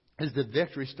 As the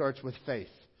victory starts with faith.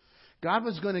 God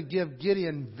was going to give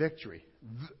Gideon victory.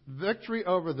 Victory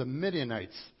over the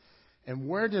Midianites. And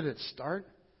where did it start?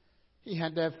 He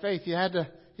had to have faith. He had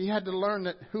to learn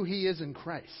who he is in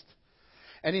Christ.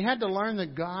 And he had to learn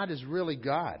that God is really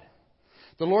God.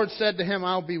 The Lord said to him,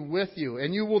 I'll be with you,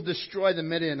 and you will destroy the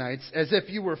Midianites as if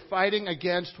you were fighting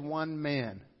against one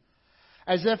man.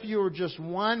 As if you were just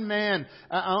one man,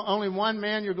 only one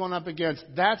man you're going up against.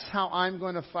 That's how I'm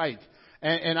going to fight.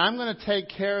 And I'm going to take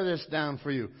care of this down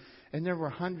for you. And there were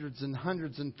hundreds and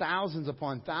hundreds and thousands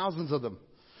upon thousands of them.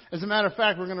 As a matter of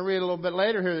fact, we're going to read a little bit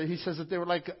later here that he says that they were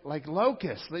like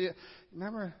locusts.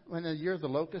 Remember when the year of the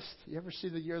locust? You ever see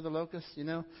the year of the locust,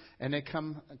 And they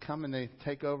come and they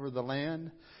take over the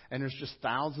land. And there's just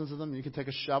thousands of them. You can take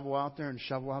a shovel out there and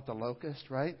shovel out the locust,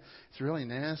 right? It's really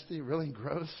nasty, really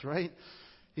gross, right?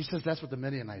 He says that's what the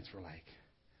Midianites were like.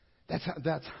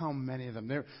 That's how many of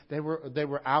them. They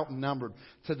were outnumbered.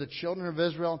 To the children of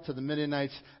Israel, to the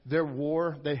Midianites, their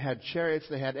war, they had chariots,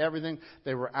 they had everything.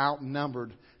 They were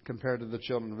outnumbered compared to the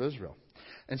children of Israel.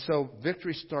 And so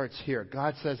victory starts here.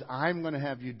 God says, I'm going to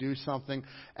have you do something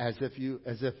as if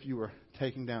you were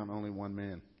taking down only one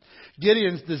man.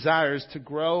 Gideon's desire is to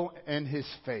grow in his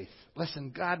faith.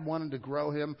 Listen, God wanted to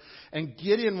grow him, and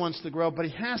Gideon wants to grow, but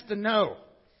he has to know.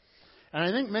 And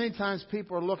I think many times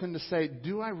people are looking to say,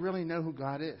 do I really know who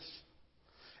God is?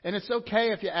 And it's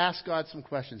okay if you ask God some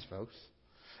questions, folks.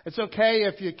 It's okay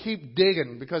if you keep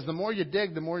digging, because the more you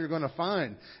dig, the more you're going to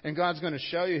find. And God's going to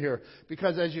show you here.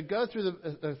 Because as you go through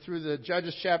the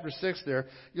Judges chapter 6 there,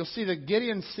 you'll see that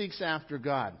Gideon seeks after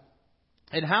God.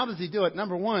 And how does he do it?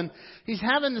 Number one, he's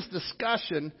having this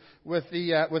discussion with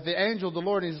the angel of the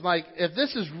Lord. And he's like, if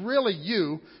this is really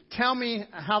you, tell me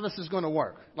how this is going to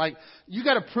work. Like, you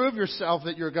got to prove yourself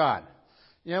that you're God.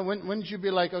 Wouldn't you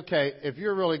be like, okay, if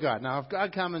you're really God. Now, if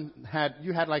God come and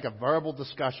you had like a verbal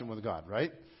discussion with God,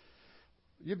 right?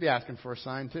 You'd be asking for a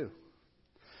sign too.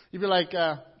 You'd be like,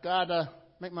 God,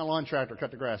 make my lawn tractor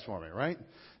cut the grass for me, right?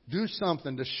 Do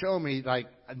something to show me, like,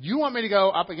 you want me to go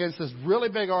up against this really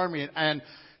big army, and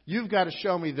You've got to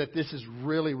show me that this is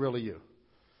really, really you.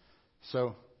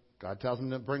 So God tells him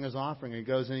to bring his offering. And he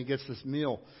goes and he gets this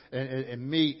meal and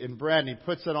meat and bread. And he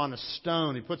puts it on a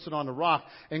stone. He puts it on a rock.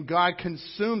 And God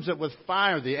consumes it with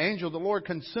fire. The angel of the Lord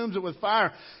consumes it with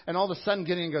fire. And all of a sudden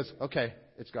Gideon goes, okay,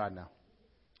 it's God now.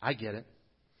 I get it.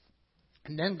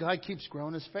 And then God keeps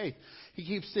growing his faith. He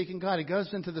keeps seeking God. He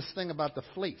goes into this thing about the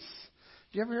fleece.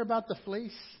 Do you ever hear about the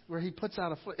fleece? Where he puts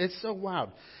out a fleece. It's so wild.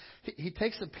 He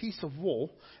takes a piece of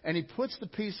wool and he puts the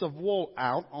piece of wool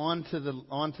out onto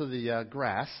the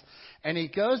grass, and he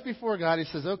goes before God. He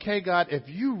says, okay, God, if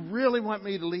you really want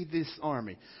me to lead this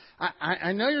army,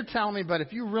 I know you're telling me, but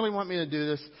if you really want me to do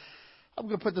this, I'm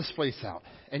going to put this fleece out.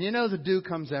 And you know the dew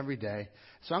comes every day.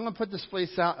 So I'm going to put this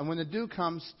fleece out, and when the dew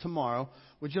comes tomorrow,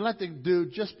 would you let the dew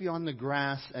just be on the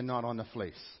grass and not on the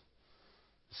fleece?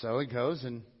 So he goes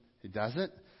and he does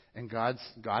it. And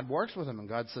God works with him. And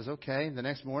God says, okay. The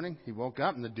next morning, he woke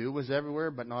up and the dew was everywhere,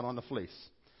 but not on the fleece.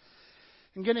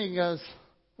 And Gideon goes,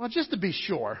 well, just to be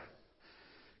sure,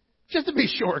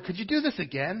 could you do this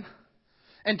again?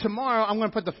 And tomorrow, I'm going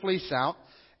to put the fleece out.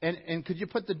 And could you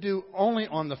put the dew only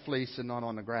on the fleece and not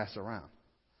on the grass around?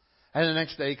 And the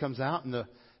next day, he comes out and the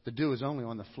dew is only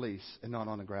on the fleece and not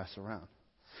on the grass around.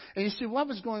 And you see, what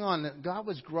was going on? God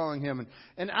was growing him.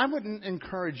 And I wouldn't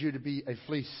encourage you to be a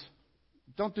fleece.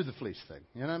 Don't do the fleece thing.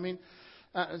 You know what I mean?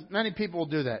 Many people will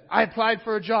do that. I applied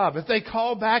for a job. If they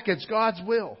call back, it's God's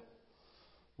will.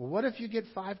 Well, what if you get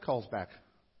 5 calls back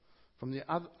from the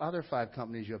other 5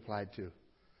 companies you applied to?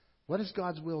 What is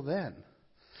God's will then?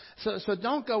 So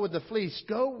don't go with the fleece.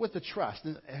 Go with the trust.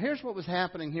 And here's what was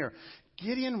happening here.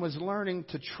 Gideon was learning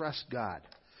to trust God.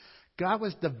 God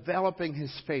was developing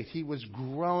his faith. He was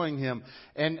growing him.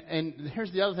 And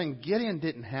here's the other thing. Gideon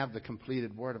didn't have the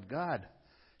completed Word of God.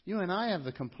 You and I have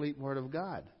the complete Word of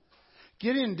God.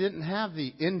 Gideon didn't have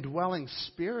the indwelling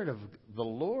Spirit of the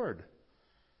Lord.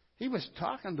 He was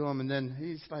talking to him, and then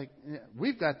he's like,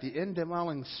 we've got the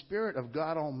indwelling Spirit of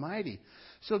God Almighty.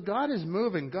 So God is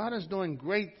moving. God is doing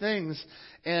great things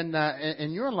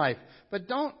in your life. But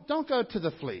don't go to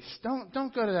the fleece. Don't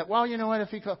go to that. Well, you know what? If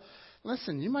he call,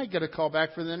 listen, you might get a call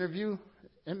back for the interview.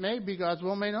 It may be God's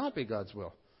will, may not be God's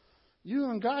will.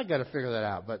 You and God got to figure that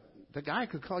out. But the guy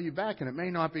could call you back, and it may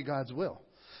not be God's will.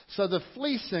 So the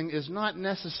fleecing is not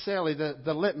necessarily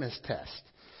the litmus test.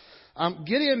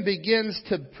 Gideon begins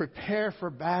to prepare for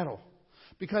battle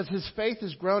because his faith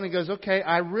has grown. He goes, okay,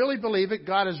 I really believe it.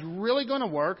 God is really going to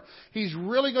work. He's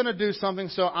really going to do something,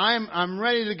 so I'm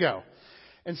ready to go.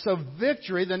 And so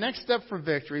victory, the next step for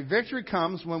victory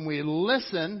comes when we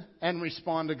listen and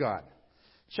respond to God.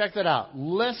 Check that out.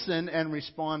 Listen and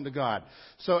respond to God.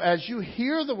 So as you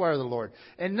hear the word of the Lord,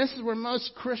 and this is where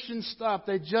most Christians stop,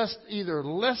 they just either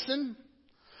listen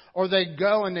or they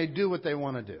go and they do what they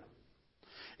want to do.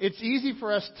 It's easy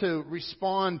for us to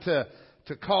respond to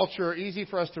culture, easy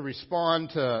for us to respond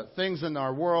to things in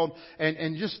our world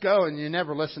and just go and you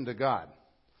never listen to God.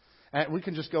 And we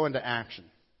can just go into action.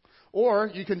 Or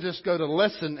you can just go to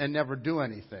listen and never do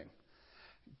anything.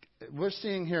 We're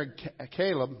seeing here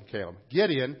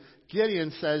Gideon.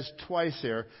 Gideon says twice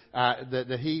here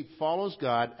that he follows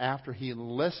God after he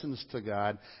listens to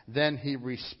God, then he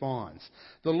responds.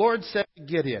 The Lord said to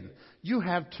Gideon, you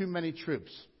have too many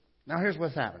troops. Now here's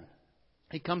what's happened.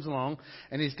 He comes along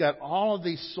and he's got all of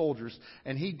these soldiers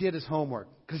and he did his homework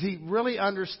because he really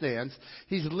understands.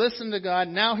 He's listened to God.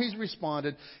 Now he's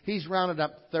responded. He's rounded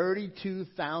up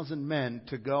 32,000 men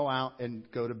to go out and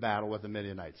go to battle with the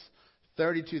Midianites.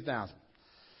 32,000.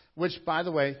 Which, by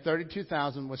the way,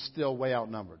 32,000 was still way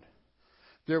outnumbered.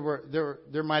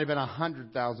 There might have been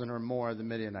 100,000 or more of the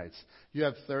Midianites. You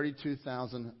have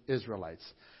 32,000 Israelites.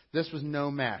 This was no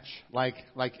match. Like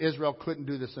Israel couldn't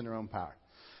do this in their own power.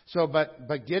 So, but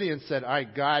Gideon said, all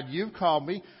right, God, you've called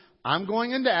me. I'm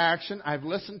going into action. I've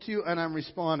listened to you and I'm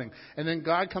responding. And then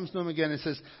God comes to him again and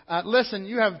says, listen,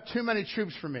 you have too many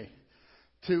troops for me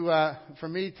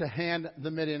to hand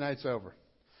the Midianites over.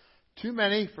 Too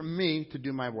many for me to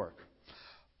do my work.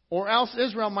 Or else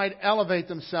Israel might elevate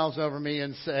themselves over me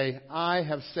and say, I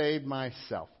have saved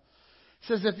myself. He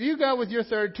says, if you go with your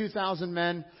 32,000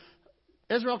 men,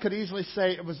 Israel could easily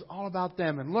say it was all about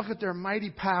them. And look at their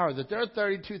mighty power that their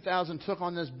 32,000 took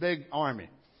on this big army.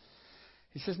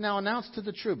 He says, now announce to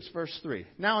the troops, verse 3.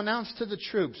 Now announce to the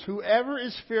troops, whoever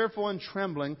is fearful and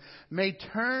trembling may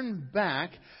turn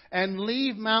back and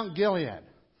leave Mount Gilead.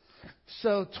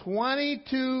 So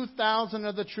 22,000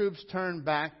 of the troops turned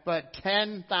back, but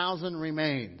 10,000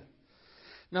 remained.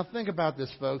 Now think about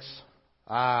this, folks.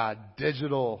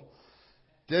 Digital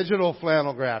Digital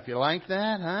flannelgraph. You like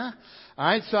that, huh? All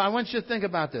right, so I want you to think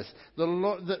about this. The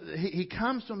Lord, he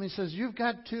comes to him. He says, "You've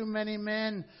got too many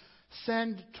men.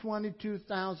 Send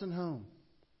 22,000 home."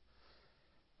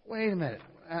 Wait a minute.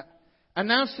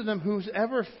 Announce to them, "Who's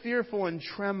ever fearful and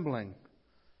trembling."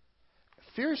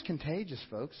 Fear is contagious,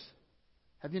 folks.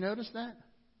 Have you noticed that?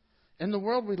 In the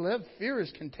world we live, fear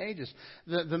is contagious.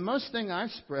 The most thing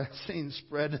I've seen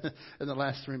spread in the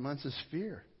last 3 months is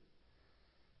fear.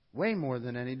 Way more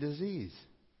than any disease.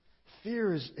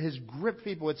 Fear has gripped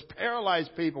people. It's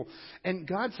paralyzed people. And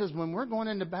God says, when we're going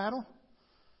into battle,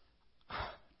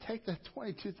 take the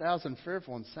 22,000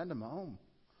 fearful and send them home.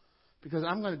 Because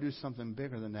I'm going to do something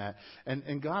bigger than that.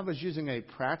 And God was using a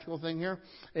practical thing here.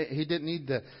 He didn't need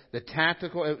the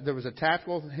tactical. There was a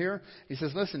tactical here. He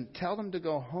says, listen, tell them to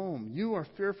go home. You are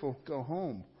fearful, go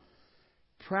home.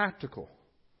 Practical,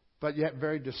 but yet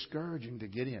very discouraging to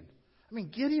Gideon. I mean,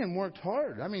 Gideon worked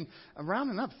hard. I mean,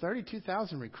 rounding up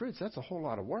 32,000 recruits, that's a whole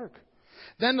lot of work.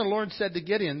 Then the Lord said to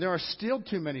Gideon, there are still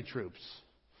too many troops.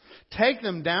 Take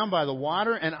them down by the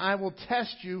water, and I will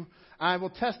test you. I will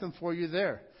test them for you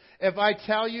there. If I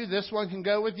tell you this one can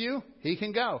go with you, he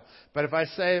can go. But if I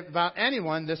say about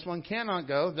anyone, this one cannot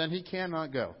go, then he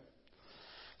cannot go.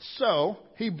 So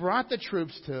he brought the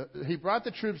troops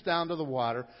down to the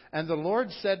water, and the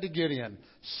Lord said to Gideon,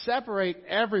 separate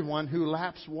everyone who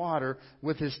laps water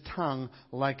with his tongue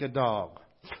like a dog.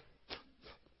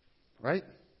 Right?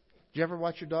 Do you ever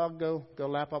watch your dog go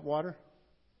lap up water?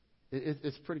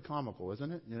 It's pretty comical,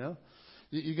 isn't it? You know,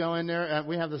 you go in there, and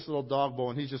we have this little dog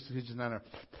bowl, and he's just down there.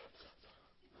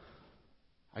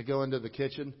 I go into the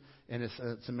kitchen, and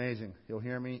it's amazing. He'll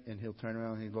hear me, and he'll turn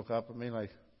around, and he'll look up at me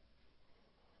like.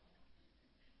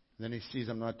 Then he sees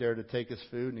I'm not there to take his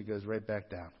food, and he goes right back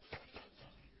down.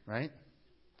 Right?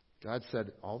 God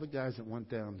said, all the guys that went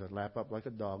down to lap up like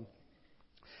a dog,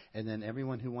 and then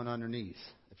everyone who went on their knees.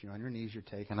 If you're on your knees, you're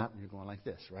taking up, and you're going like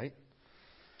this, right?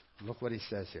 Look what he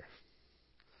says here.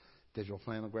 Digital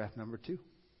flannelgraph number 2.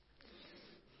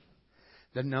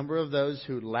 The number of those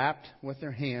who lapped with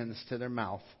their hands to their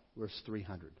mouth was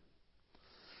 300.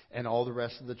 And all the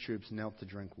rest of the troops knelt to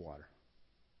drink water.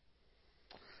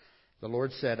 The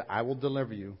Lord said, I will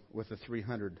deliver you with the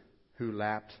 300 who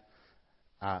knelt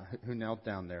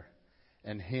down there,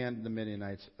 and hand the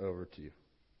Midianites over to you.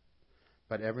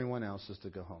 But everyone else is to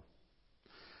go home.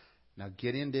 Now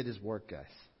Gideon did his work, guys.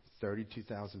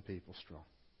 32,000 people strong.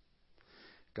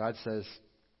 God says,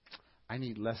 I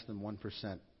need less than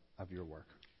 1% of your work.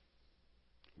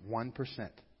 1%.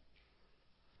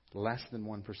 Less than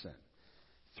 1%.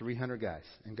 300 guys.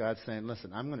 And God's saying,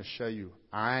 listen, I'm going to show you,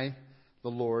 I, the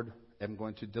Lord, am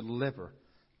going to deliver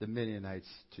the Midianites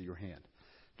to your hand.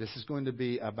 This is going to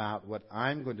be about what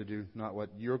I'm going to do, not what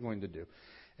you're going to do.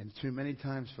 And too many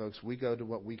times, folks, we go to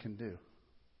what we can do.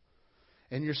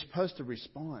 And you're supposed to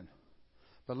respond.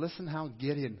 But listen how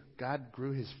Gideon, God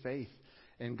grew his faith.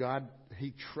 And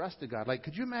he trusted God. Like,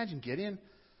 could you imagine Gideon?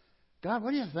 God,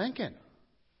 what are you thinking?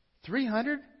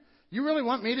 300? You really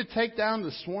want me to take down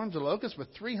the swarms of locusts with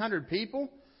 300 people?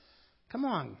 Come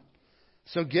on.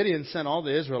 So Gideon sent all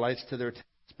the Israelites to their tents,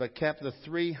 but kept the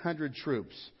 300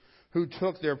 troops who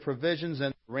took their provisions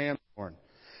and the ram's horn.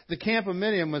 The camp of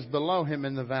Midian was below him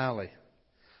in the valley.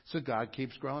 So God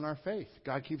keeps growing our faith.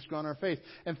 God keeps growing our faith.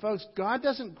 And folks, God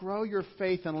doesn't grow your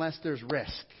faith unless there's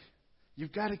risk.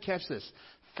 You've got to catch this.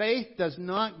 Faith does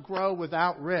not grow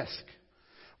without risk.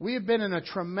 We have been in a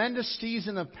tremendous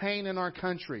season of pain in our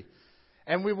country,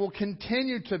 and we will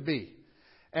continue to be.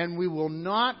 And we will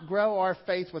not grow our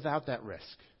faith without that risk.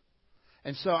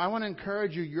 And so I want to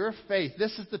encourage you, your faith,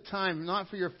 this is the time not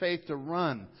for your faith to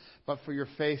run, but for your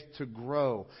faith to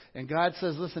grow. And God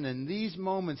says, listen, in these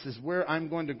moments is where I'm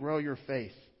going to grow your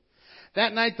faith.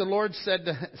 That night the Lord said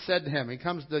to him, he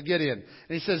comes to Gideon,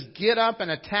 and he says, get up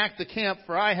and attack the camp,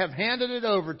 for I have handed it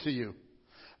over to you.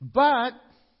 But,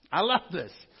 I love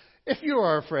this, if you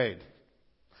are afraid.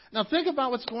 Now think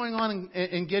about what's going on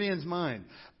in Gideon's mind.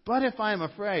 But if I am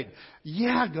afraid,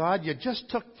 yeah, God, you just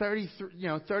took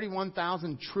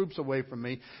 31,000 troops away from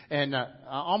me, and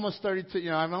almost 32.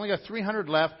 I've only got 300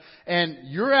 left, and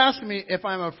you're asking me if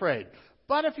I'm afraid.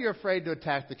 But if you're afraid to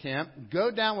attack the camp, go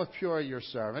down with Purah, your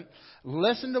servant,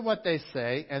 listen to what they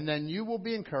say, and then you will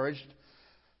be encouraged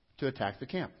to attack the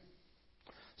camp.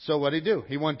 So what did he do?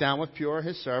 He went down with Purah,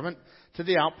 his servant, to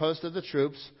the outpost of the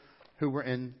troops who were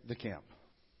in the camp.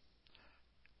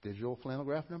 Digital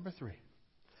flannelgraph number 3.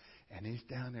 And he's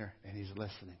down there, and he's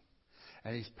listening.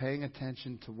 And he's paying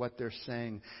attention to what they're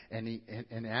saying.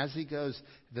 And as he goes,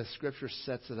 the scripture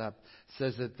sets it up. It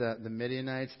says that the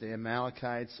Midianites, the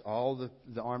Amalekites, all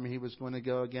the army he was going to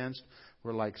go against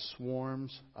were like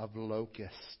swarms of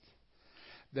locusts.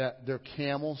 Their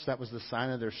camels, that was the sign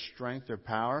of their strength, their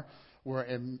power, were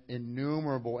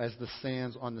innumerable as the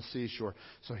sands on the seashore.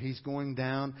 So he's going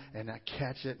down, and I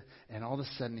catch it, and all of a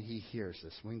sudden he hears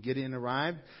this. When Gideon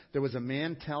arrived, there was a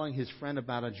man telling his friend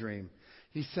about a dream.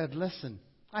 He said, "Listen,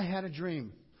 I had a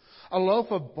dream. A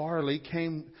loaf of barley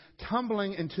came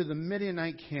tumbling into the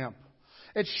Midianite camp.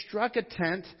 It struck a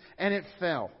tent, and it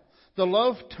fell. The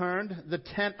loaf turned the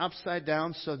tent upside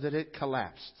down so that it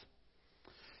collapsed."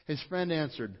 His friend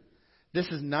answered, "This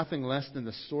is nothing less than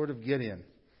the sword of Gideon,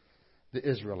 the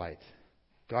Israelite.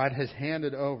 God has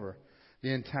handed over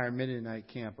the entire Midianite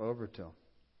camp over to him."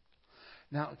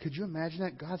 Now, could you imagine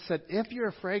that? God said, if you're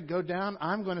afraid, go down.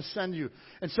 I'm going to send you.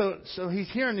 And so he's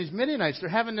hearing these Midianites. They're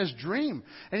having this dream.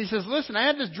 And he says, "Listen, I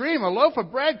had this dream. A loaf of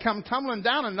bread come tumbling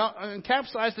down and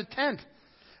capsized the tent."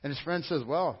 And his friend says,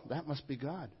 "Well, that must be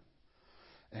God."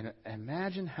 And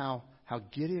imagine how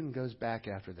Gideon goes back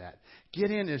after that.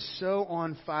 Gideon is so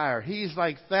on fire. He's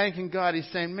like thanking God. He's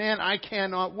saying, "Man, I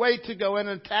cannot wait to go in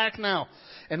and attack now."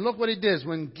 And look what he does.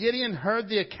 When Gideon heard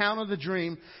the account of the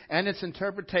dream and its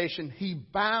interpretation, he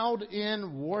bowed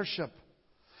in worship.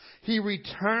 He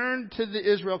returned to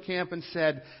the Israel camp and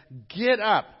said, "Get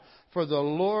up, for the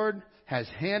Lord has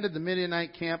handed the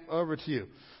Midianite camp over to you."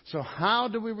 So how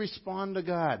do we respond to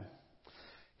God?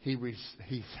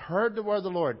 He's heard the word of the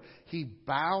Lord. He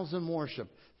bows in worship.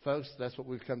 Folks, that's what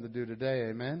we've come to do today.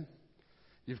 Amen?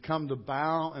 You've come to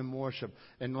bow and worship.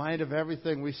 In light of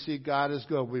everything we see God as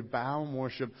good, we bow and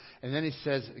worship. And then he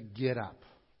says, get up.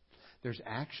 There's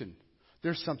action.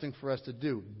 There's something for us to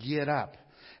do. Get up.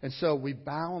 And so we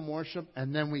bow and worship,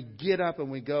 and then we get up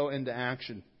and we go into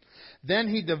action. Then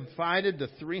he divided the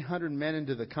 300 men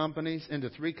into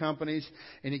three companies,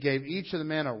 and he gave each of the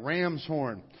men a ram's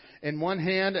horn in one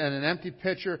hand and an empty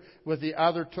pitcher with the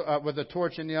other with a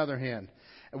torch in the other hand.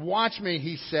 "Watch me,"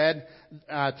 he said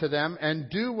to them, "and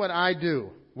do what I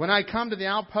do. When I come to the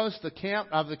outpost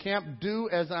of the camp, do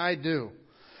as I do.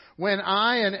 When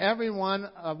I and everyone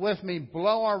with me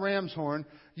blow our ram's horn,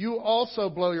 you also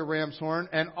blow your ram's horn,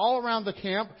 and all around the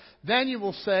camp, then you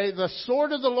will say, 'The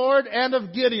sword of the Lord and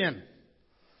of Gideon.'"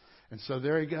 And so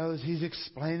there he goes. He's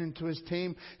explaining to his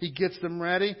team. He gets them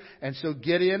ready. And so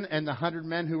Gideon and the 100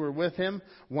 men who were with him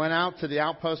went out to the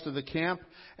outpost of the camp.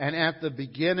 And at the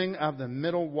beginning of the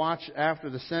middle watch, after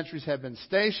the sentries had been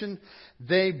stationed,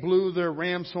 they blew their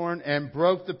ram's horn and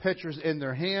broke the pitchers in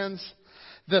their hands.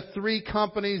 The three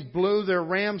companies blew their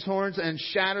ram's horns and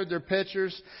shattered their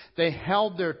pitchers. They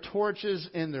held their torches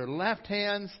in their left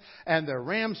hands and their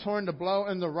ram's horn to blow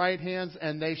in the right hands,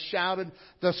 and they shouted,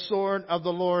 "The sword of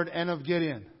the Lord and of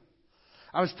Gideon."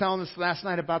 I was telling this last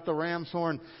night about the ram's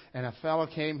horn, and a fellow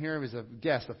came here. He was a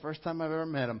guest, the first time I've ever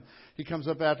met him. He comes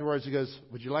up afterwards. He goes,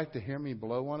 "Would you like to hear me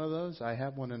blow one of those? I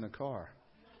have one in the car."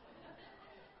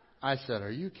 I said,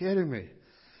 "Are you kidding me?"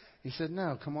 He said,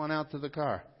 "No, come on out to the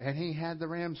car." And he had the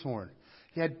ram's horn.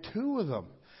 He had two of them.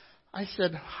 I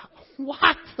said,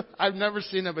 "What? I've never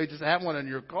seen anybody just have one in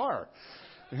your car."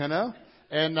 You know?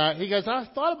 And he goes, "I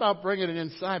thought about bringing it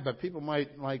inside, but people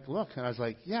might look." And I was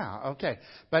like, "Yeah, okay."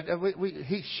 But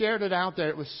he shared it out there.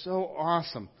 It was so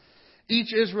awesome.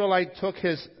 Each Israelite took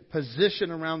his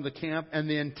position around the camp, and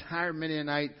the entire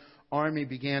Midianite army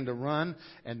began to run,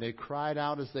 and they cried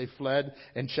out as they fled.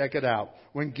 And check it out.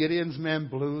 When Gideon's men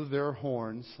blew their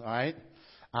horns, all right,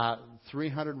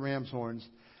 300 ram's horns,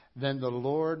 then the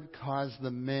Lord caused the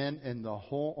men in the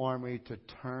whole army to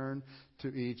turn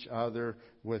to each other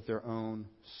with their own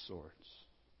swords.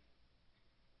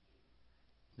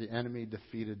 The enemy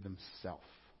defeated themselves.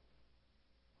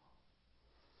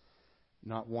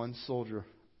 Not one soldier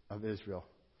of Israel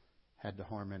had to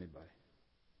harm anybody.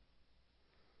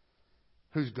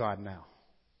 Who's God now?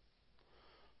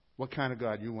 What kind of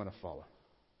God you want to follow?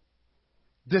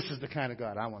 This is the kind of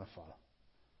God I want to follow.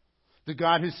 The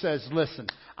God who says, "Listen,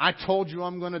 I told you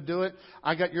I'm going to do it.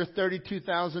 I got your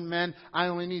 32,000 men. I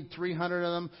only need 300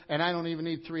 of them, and I don't even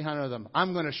need 300 of them.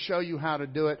 I'm going to show you how to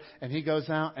do it." And he goes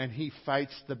out and he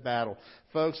fights the battle.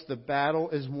 Folks, the battle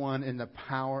is won in the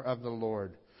power of the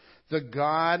Lord. The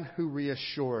God who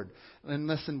reassured. And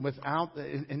listen,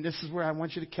 and this is where I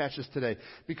want you to catch us today.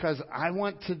 Because I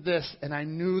went to this, and I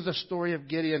knew the story of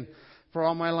Gideon for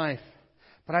all my life.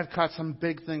 But I've caught some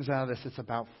big things out of this. It's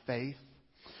about faith.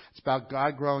 It's about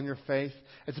God growing your faith.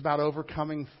 It's about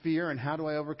overcoming fear. And how do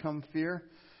I overcome fear?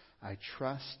 I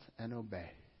trust and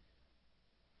obey.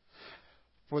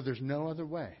 For there's no other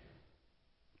way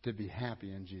to be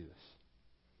happy in Jesus.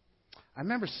 I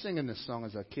remember singing this song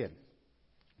as a kid.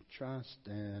 Trust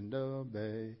and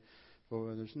obey,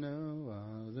 for there's no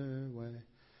other way.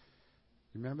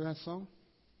 You remember that song?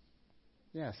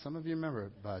 Yeah, some of you remember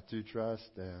it. But to trust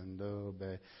and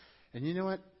obey. And you know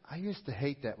what? I used to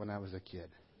hate that when I was a kid.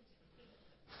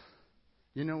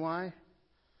 You know why?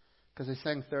 Because they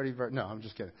sang 30 verses. No, I'm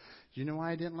just kidding. Do you know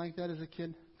why I didn't like that as a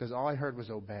kid? Because all I heard was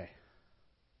obey.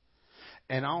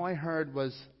 And all I heard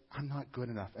was, I'm not good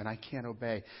enough, and I can't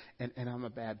obey, and I'm a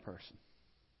bad person.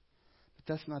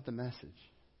 But that's not the message.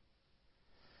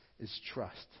 It's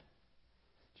trust.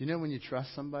 Do you know when you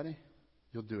trust somebody,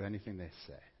 you'll do anything they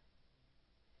say?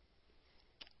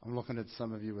 I'm looking at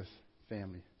some of you with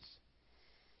families.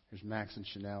 Here's Max and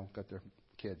Chanel, got their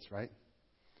kids, right?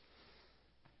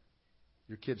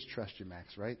 Your kids trust you,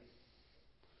 Max, right?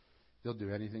 They'll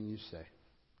do anything you say.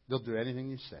 They'll do anything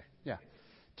you say. Yeah.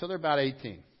 Till they're about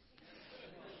 18.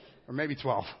 Or maybe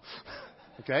 12.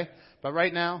 Okay? But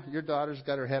right now, your daughter's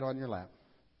got her head on your lap.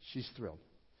 She's thrilled.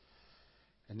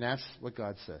 And that's what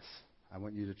God says. I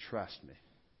want you to trust me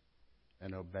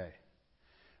and obey.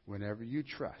 Whenever you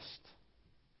trust,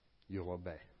 you'll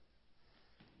obey.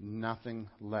 Nothing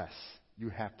less. You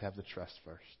have to have the trust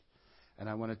first. And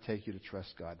I want to take you to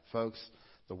trust God. Folks,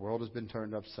 the world has been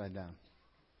turned upside down.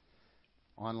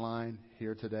 Online,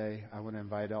 here today, I want to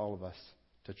invite all of us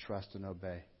to trust and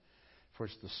obey. For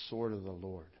it's the sword of the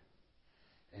Lord.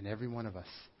 And every one of us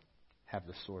have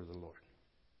the sword of the Lord.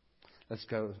 Let's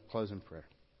go close in prayer.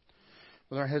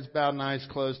 With our heads bowed and eyes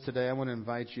closed today, I want to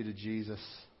invite you to Jesus.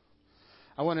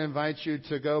 I want to invite you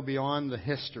to go beyond the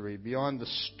history, beyond the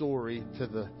story, to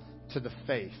the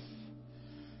faith.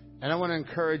 And I want to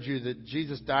encourage you that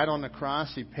Jesus died on the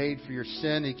cross. He paid for your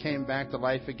sin. He came back to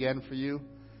life again for you.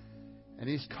 And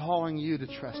He's calling you to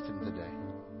trust Him today.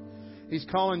 He's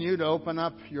calling you to open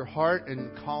up your heart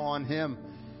and call on Him.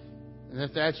 And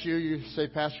if that's you, you say,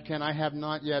 Pastor Ken, I have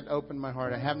not yet opened my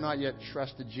heart. I have not yet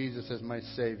trusted Jesus as my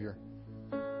Savior.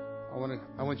 I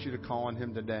want you to call on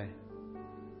Him today.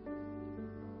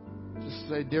 Just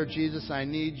say, Dear Jesus, I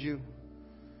need you.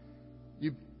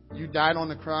 You died on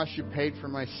the cross. You paid for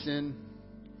my sin.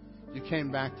 You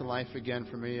came back to life again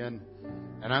for me. And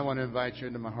I want to invite you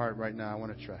into my heart right now. I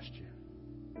want to trust you.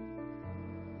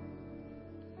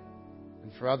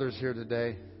 And for others here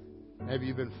today, maybe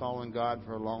you've been following God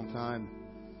for a long time.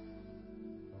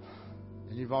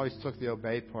 And you've always took the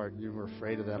obey part. And you were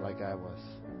afraid of that like I was.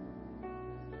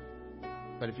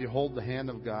 But if you hold the hand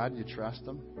of God, you trust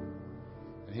Him,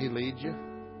 and He leads you.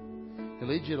 He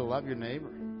leads you to love your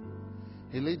neighbor.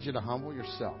 He leads you to humble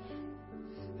yourself.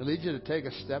 He leads you to take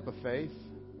a step of faith.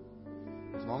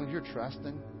 As long as you're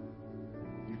trusting,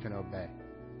 you can obey.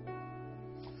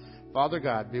 Father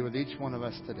God, be with each one of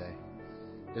us today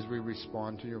as we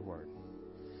respond to your word.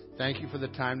 Thank you for the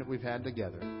time that we've had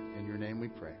together. In your name we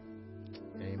pray.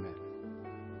 Amen.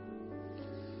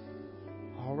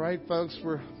 All right, folks,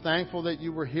 we're thankful that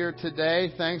you were here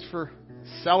today. Thanks for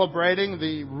celebrating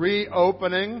the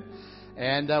reopening.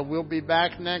 And we'll be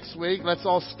back next week. Let's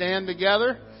all stand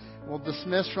together. We'll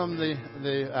dismiss from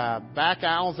the back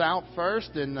aisles out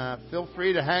first. And feel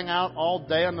free to hang out all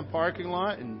day in the parking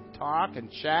lot and talk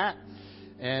and chat.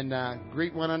 And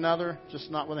greet one another, just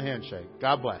not with a handshake.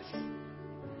 God bless.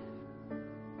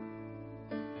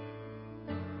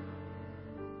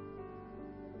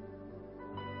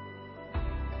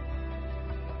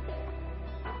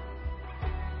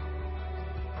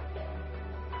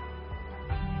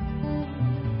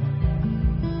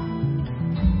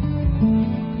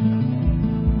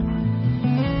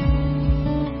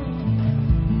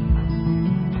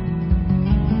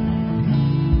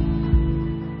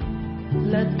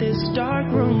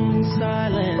 Dark room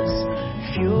silence,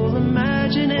 fuel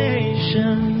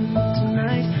imagination.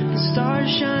 Tonight the stars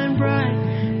shine bright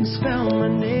and spell my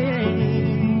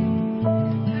name.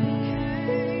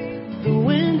 The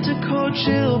winter cold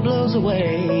chill blows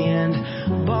away and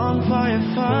bonfire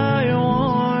fire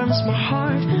warms my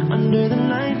heart. Under the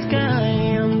night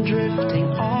sky I'm drifting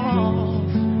off.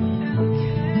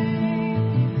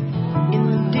 In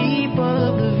the deep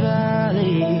of the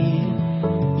valley,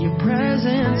 your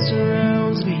presence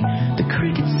surrounds me. The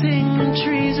crickets sing and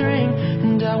trees ring,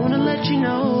 and I want to let you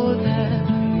know that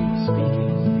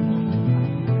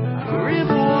the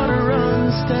river water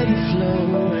runs steady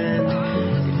flow, and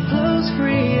it flows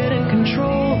free and in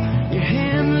control. Your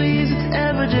hand leaves its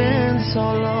evidence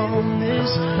all on this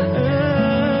earth.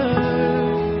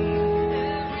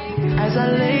 As I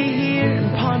lay here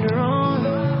and ponder on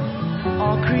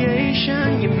all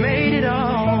creation, you made it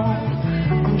all.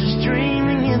 I'm just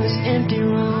dreaming in this empty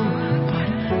room, but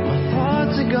my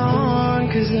thoughts are gone,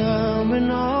 'cause I'm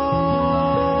in awe.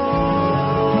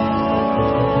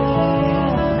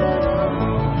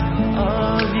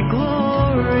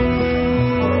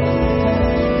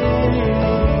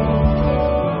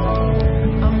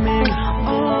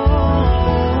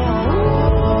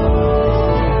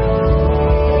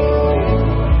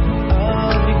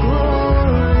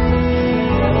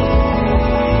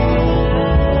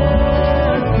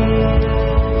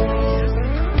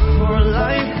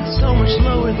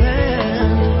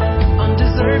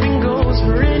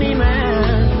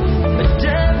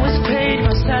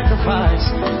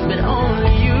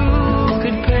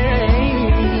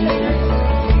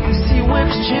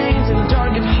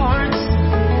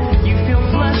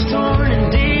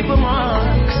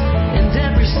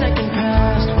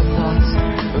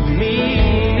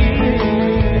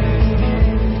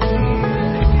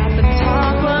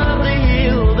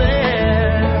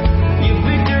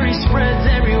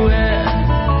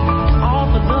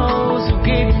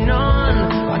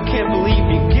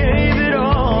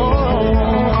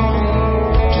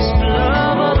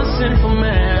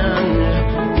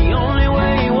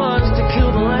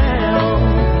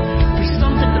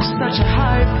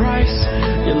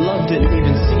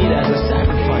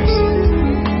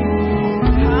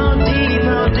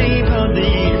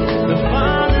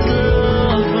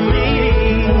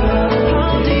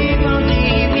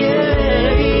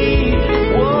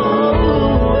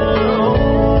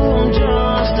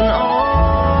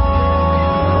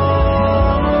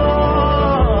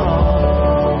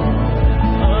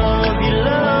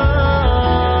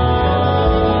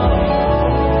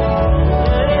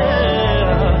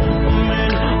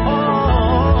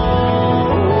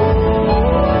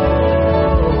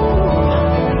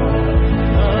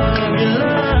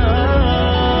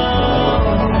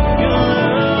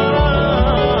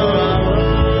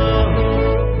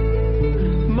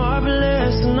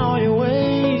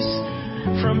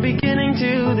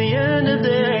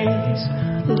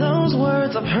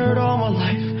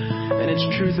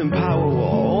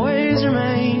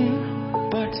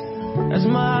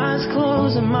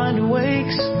 slows and mind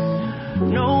awakes.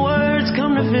 No words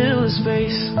come to fill the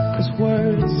space, 'cause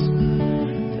words,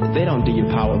 they don't do your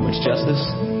power much justice.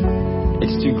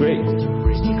 It's too great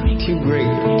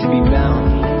to be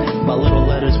bound by little